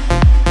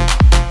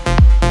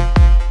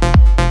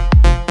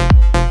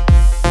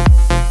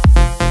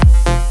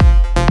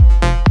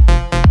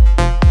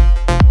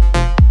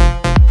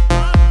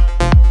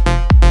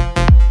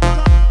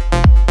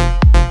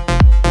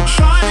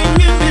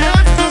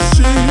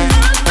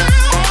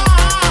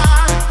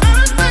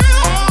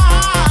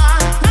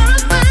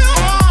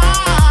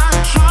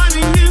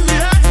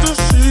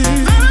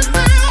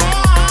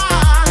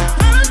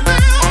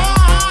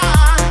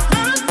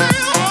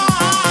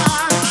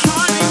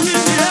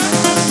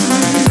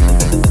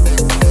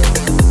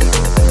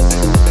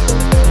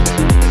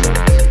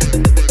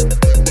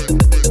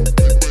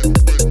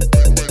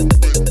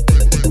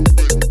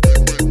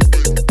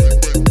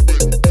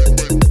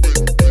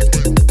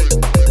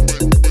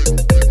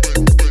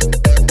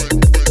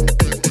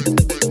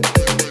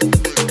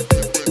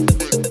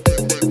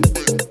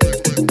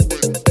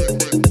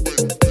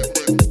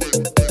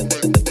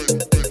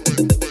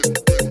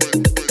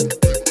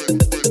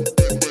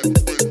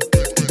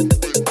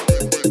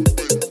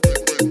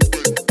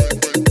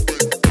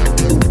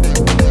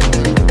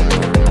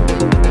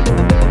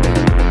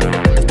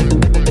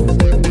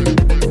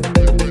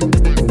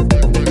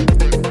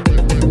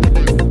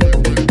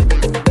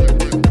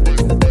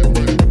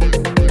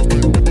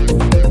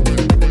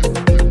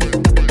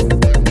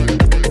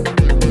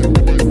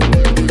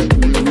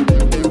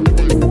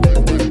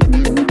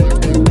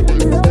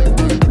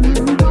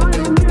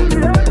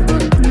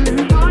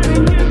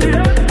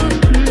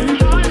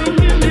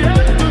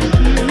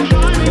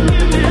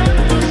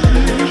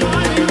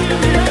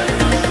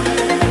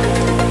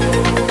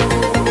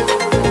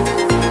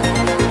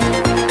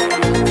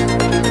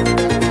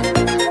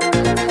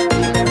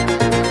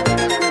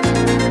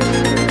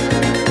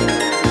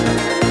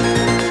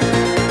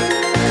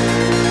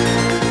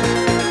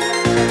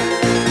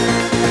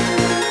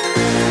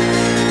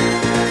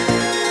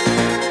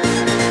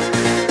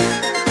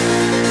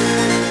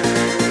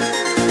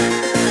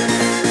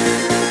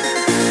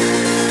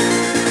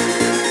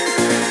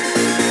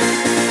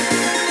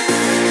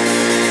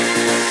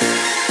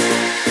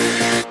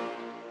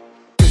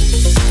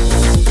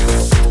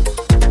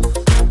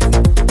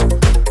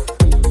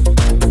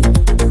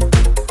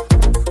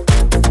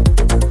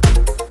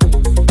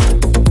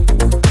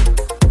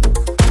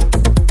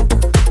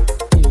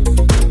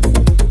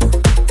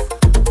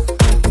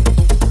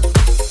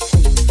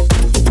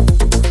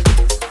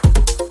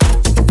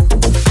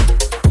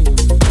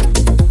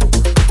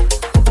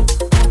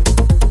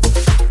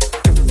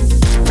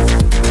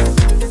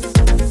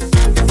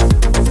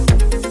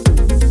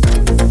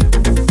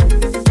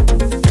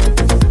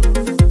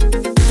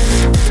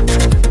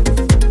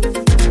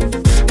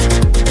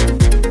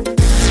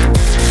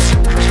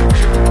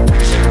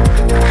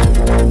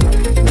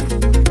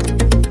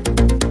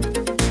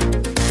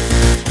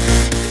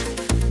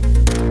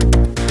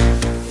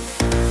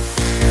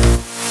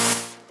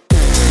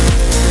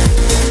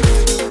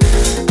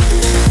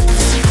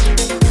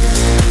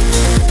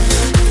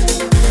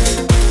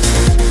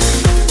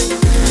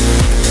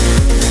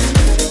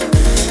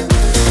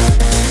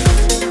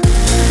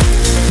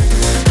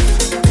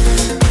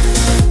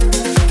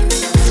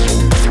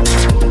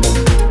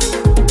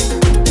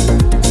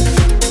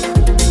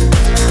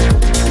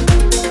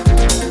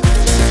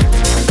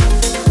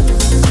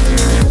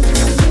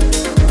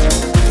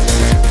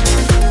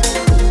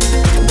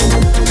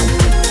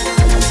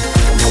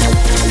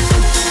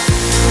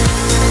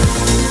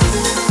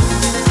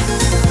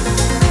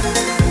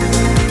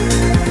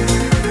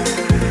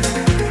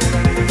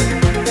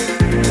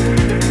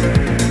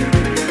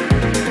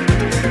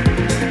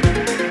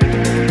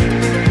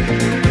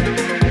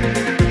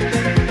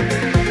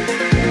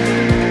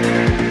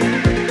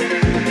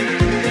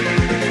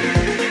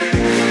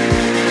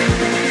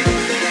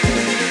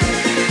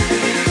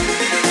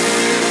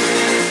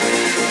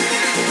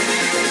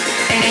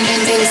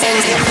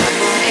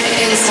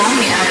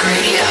 Insomniac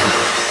Radio.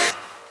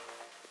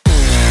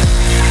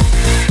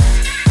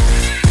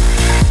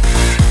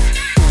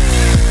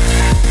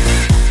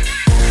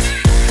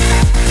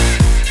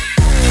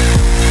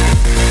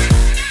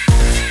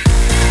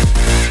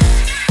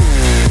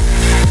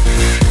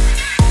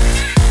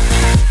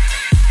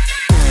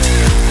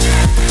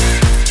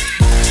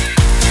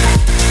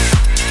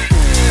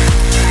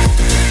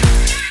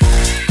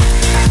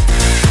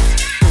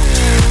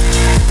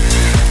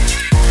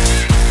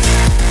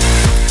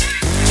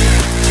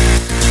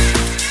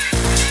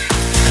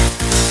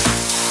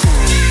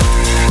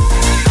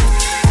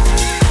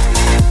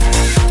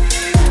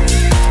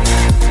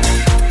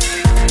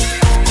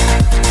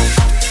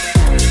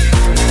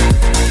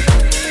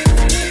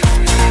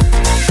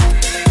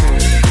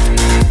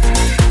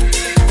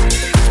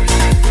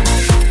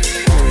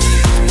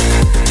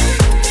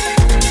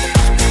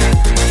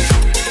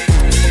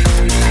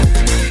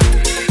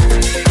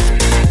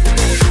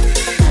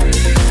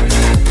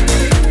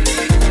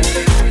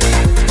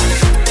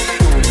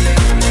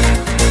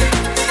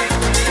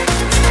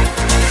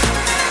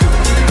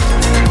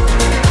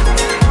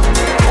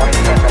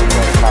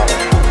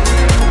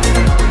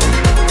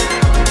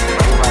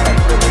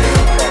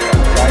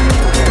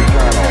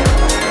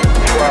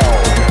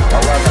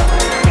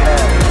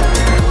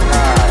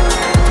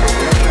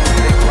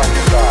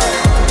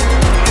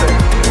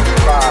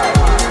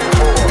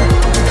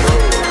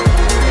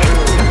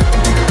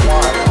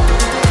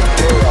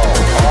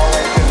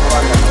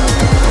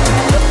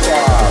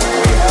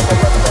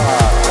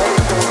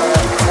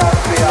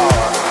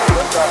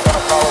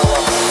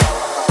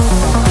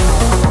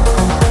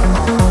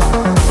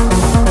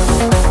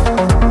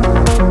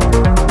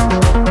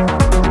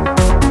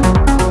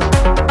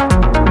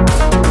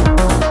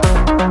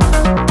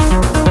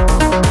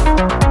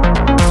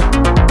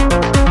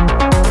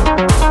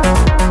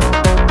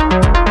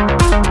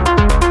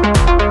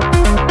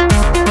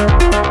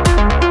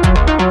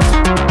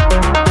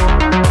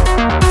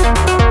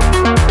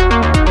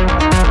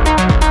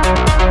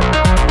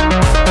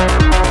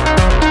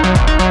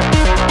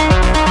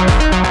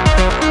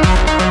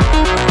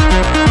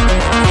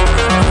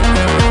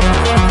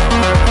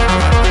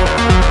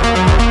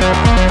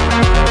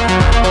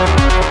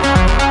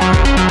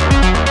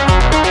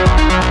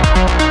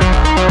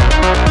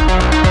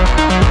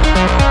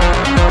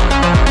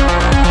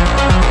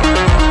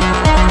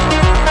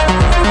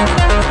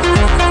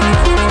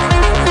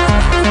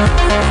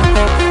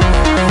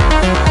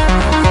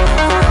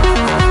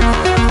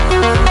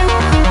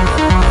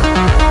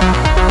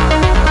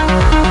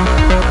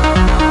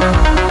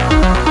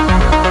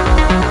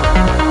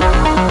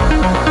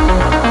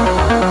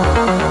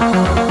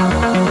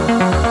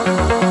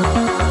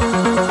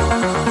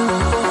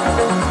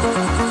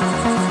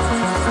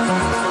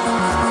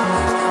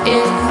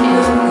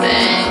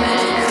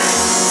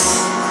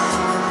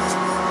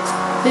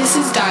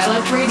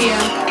 Dialect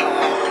Radio.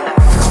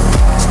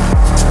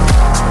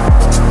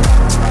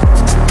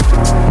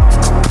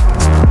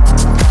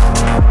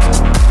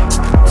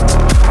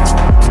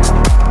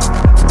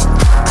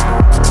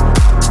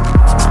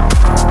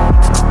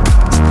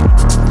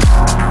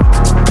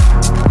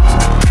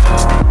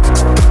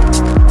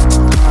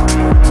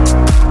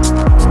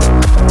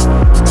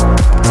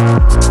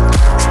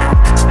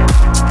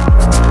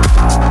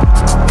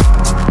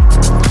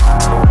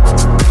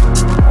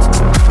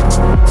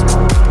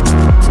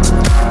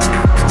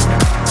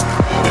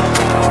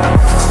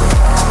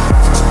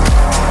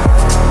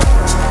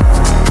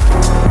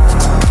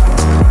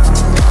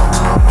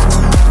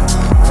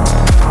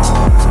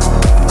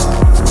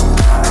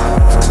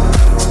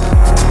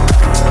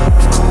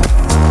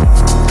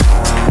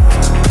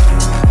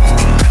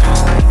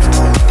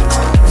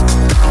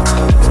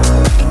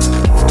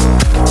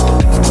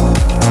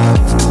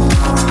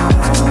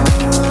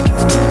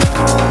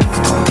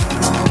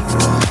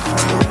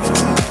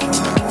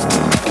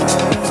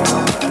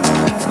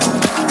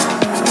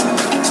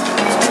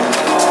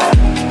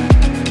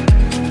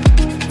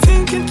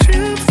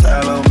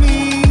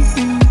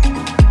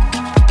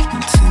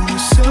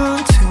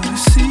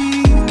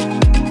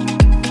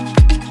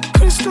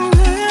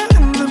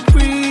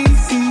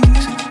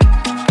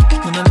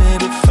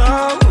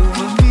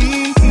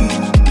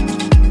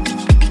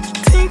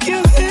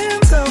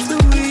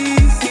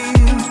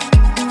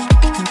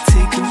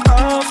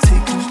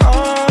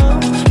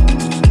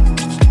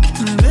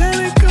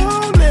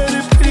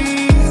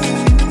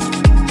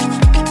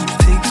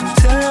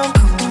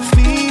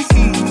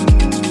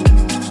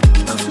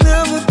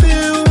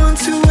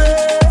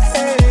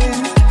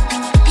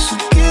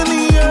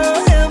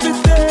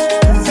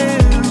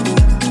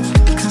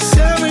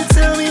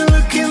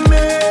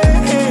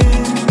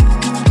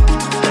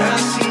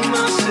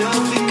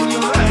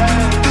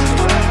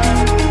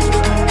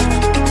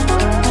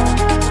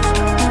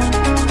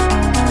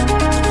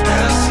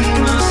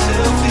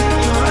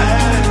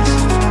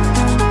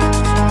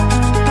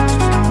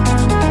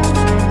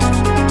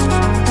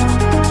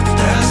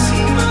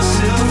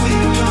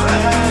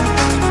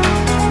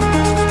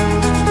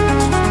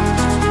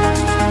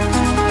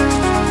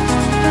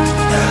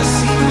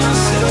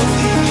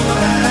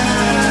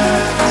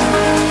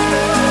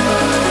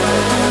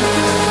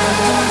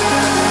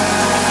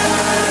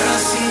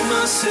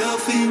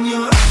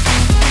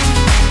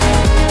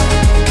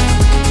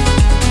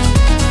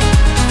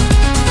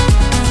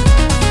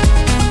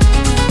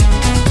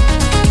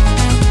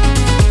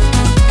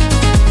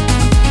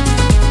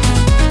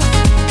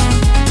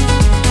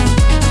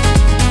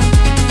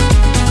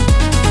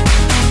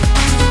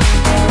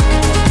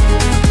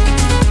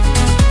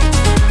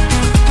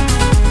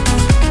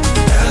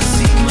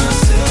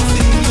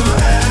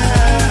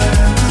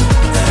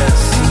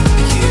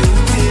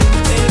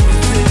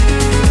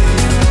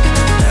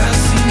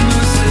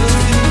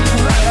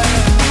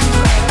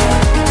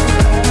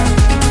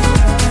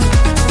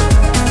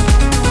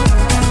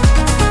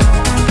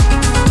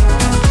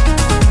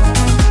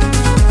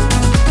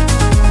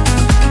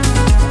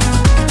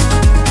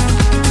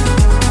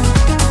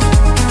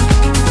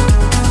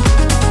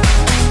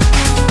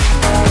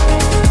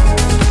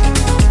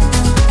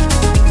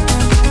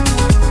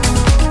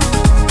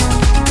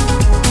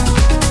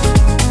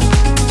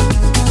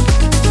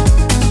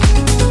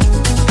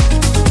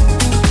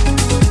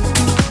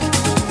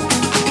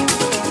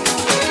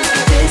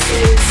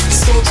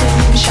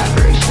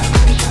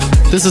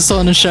 This is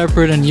Sultan and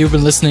Shepard, and you've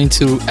been listening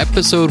to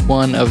episode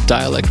 1 of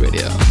Dialect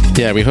Radio.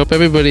 Yeah, we hope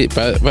everybody,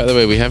 by the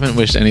way, we haven't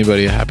wished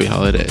anybody a happy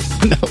holidays.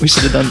 No, we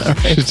should have done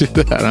that, right? We should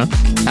do that, huh?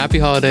 Happy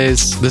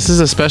holidays. This is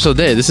a special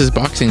day. This is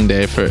Boxing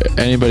Day for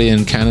anybody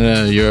in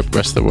Canada, Europe,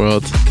 rest of the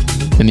world.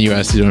 In the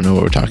US, you don't know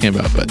what we're talking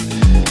about, but...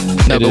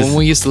 No, but when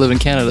we used to live in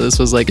Canada, this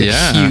was like a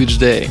huge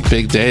day.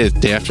 Big day.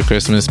 Day after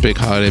Christmas, big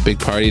holiday, big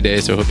party day.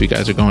 So I hope you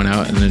guys are going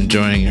out and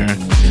enjoying your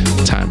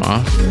time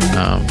off.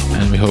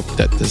 And we hope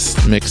that this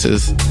mix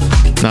has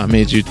not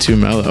made you too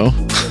mellow.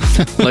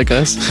 Like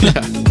us?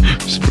 Yeah,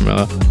 super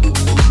mellow.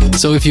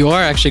 So if you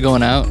are actually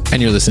going out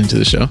and you're listening to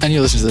the show,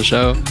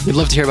 we'd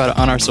love to hear about it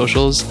on our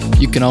socials.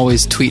 You can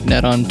always tweet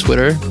Ned on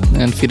Twitter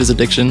and Feed His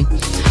Addiction,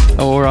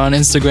 or on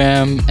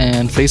Instagram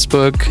and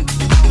Facebook,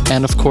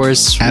 and of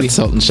course at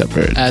Sultan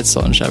Shepard.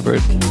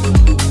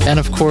 And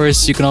of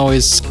course you can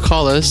always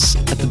call us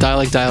at the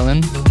Dialect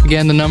Dial-In.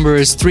 Again, the number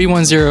is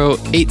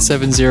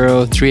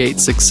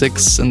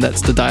 310-870-3866, and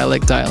that's the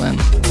Dialect Dial-In.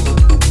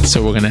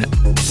 So we're going to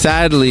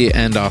sadly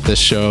end off this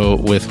show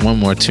with one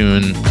more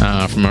tune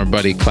from our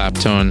buddy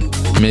Claptone,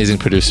 amazing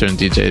producer and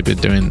DJ, been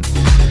doing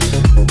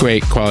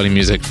great quality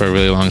music for a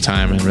really long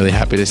time, and really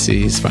happy to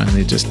see he's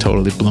finally just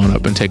totally blown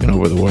up and taken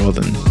over the world,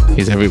 and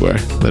he's everywhere,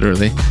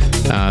 literally.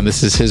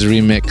 This is his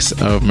remix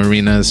of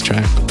Marina's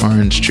track,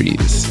 Orange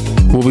Trees.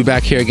 We'll be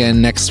back here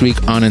again next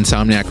week on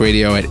Insomniac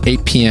Radio at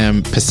 8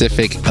 p.m.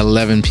 Pacific,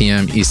 11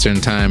 p.m.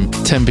 Eastern Time,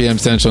 10 p.m.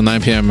 Central,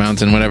 9 p.m.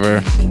 Mountain,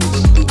 whatever.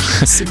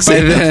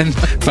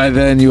 By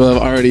then, you will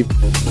have already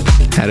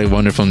had a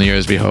wonderful New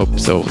Year's, we hope.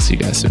 So we'll see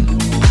you guys soon.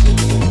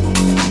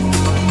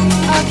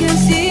 I can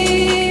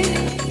see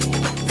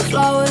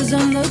flowers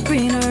and the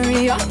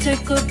greenery. I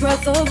take a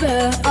breath of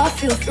air, I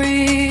feel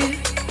free.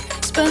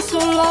 Spent so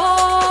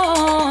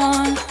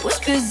long, was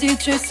busy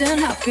chasing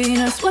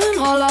happiness when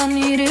all I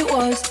needed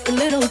was a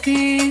little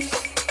peace.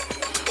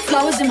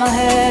 Flowers in my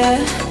hair,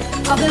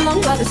 I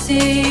belong by the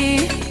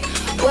sea,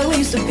 where we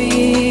used to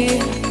be,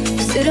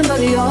 sitting by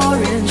the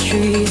orange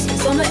trees.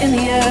 Summer in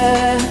the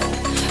air,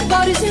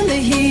 bodies in the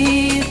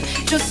heat,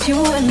 just you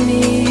and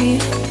me,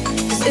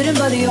 sitting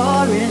by the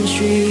orange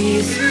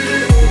trees.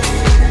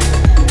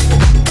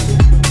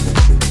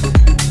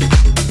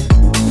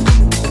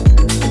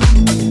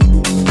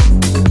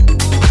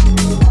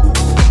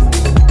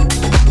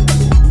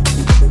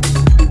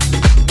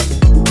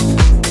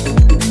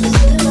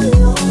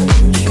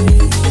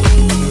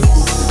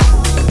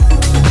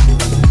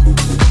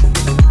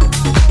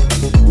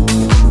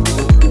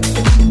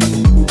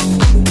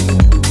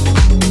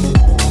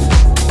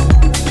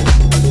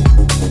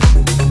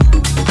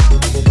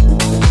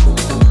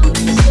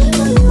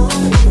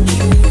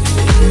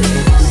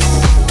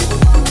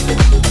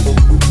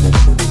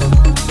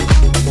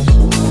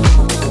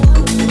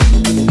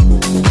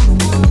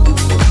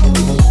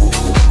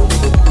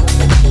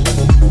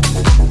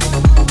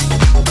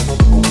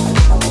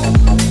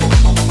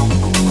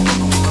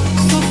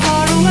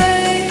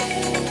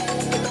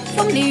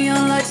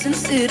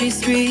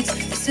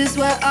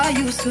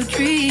 To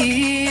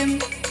dream,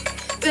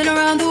 been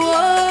around the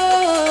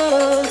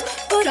world,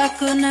 but I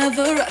could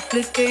never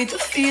replicate the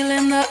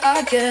feeling that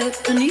I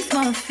get beneath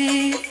my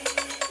feet.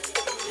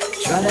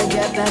 Try to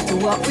get back to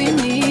what we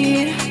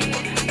need.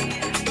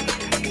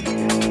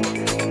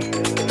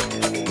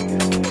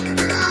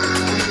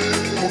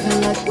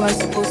 Living like we're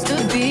supposed to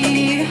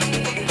be.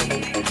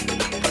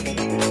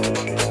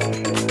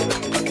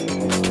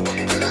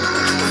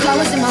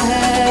 Flowers in my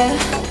hair,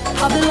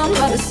 I belong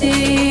by the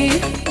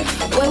sea,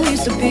 where we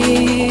used to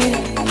be,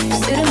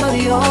 sitting by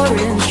the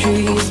orange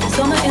trees.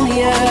 Summer in the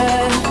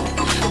air,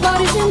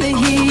 bodies in the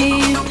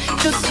heat,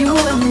 just you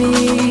and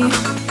me,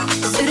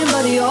 sitting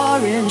by the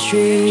orange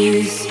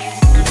trees.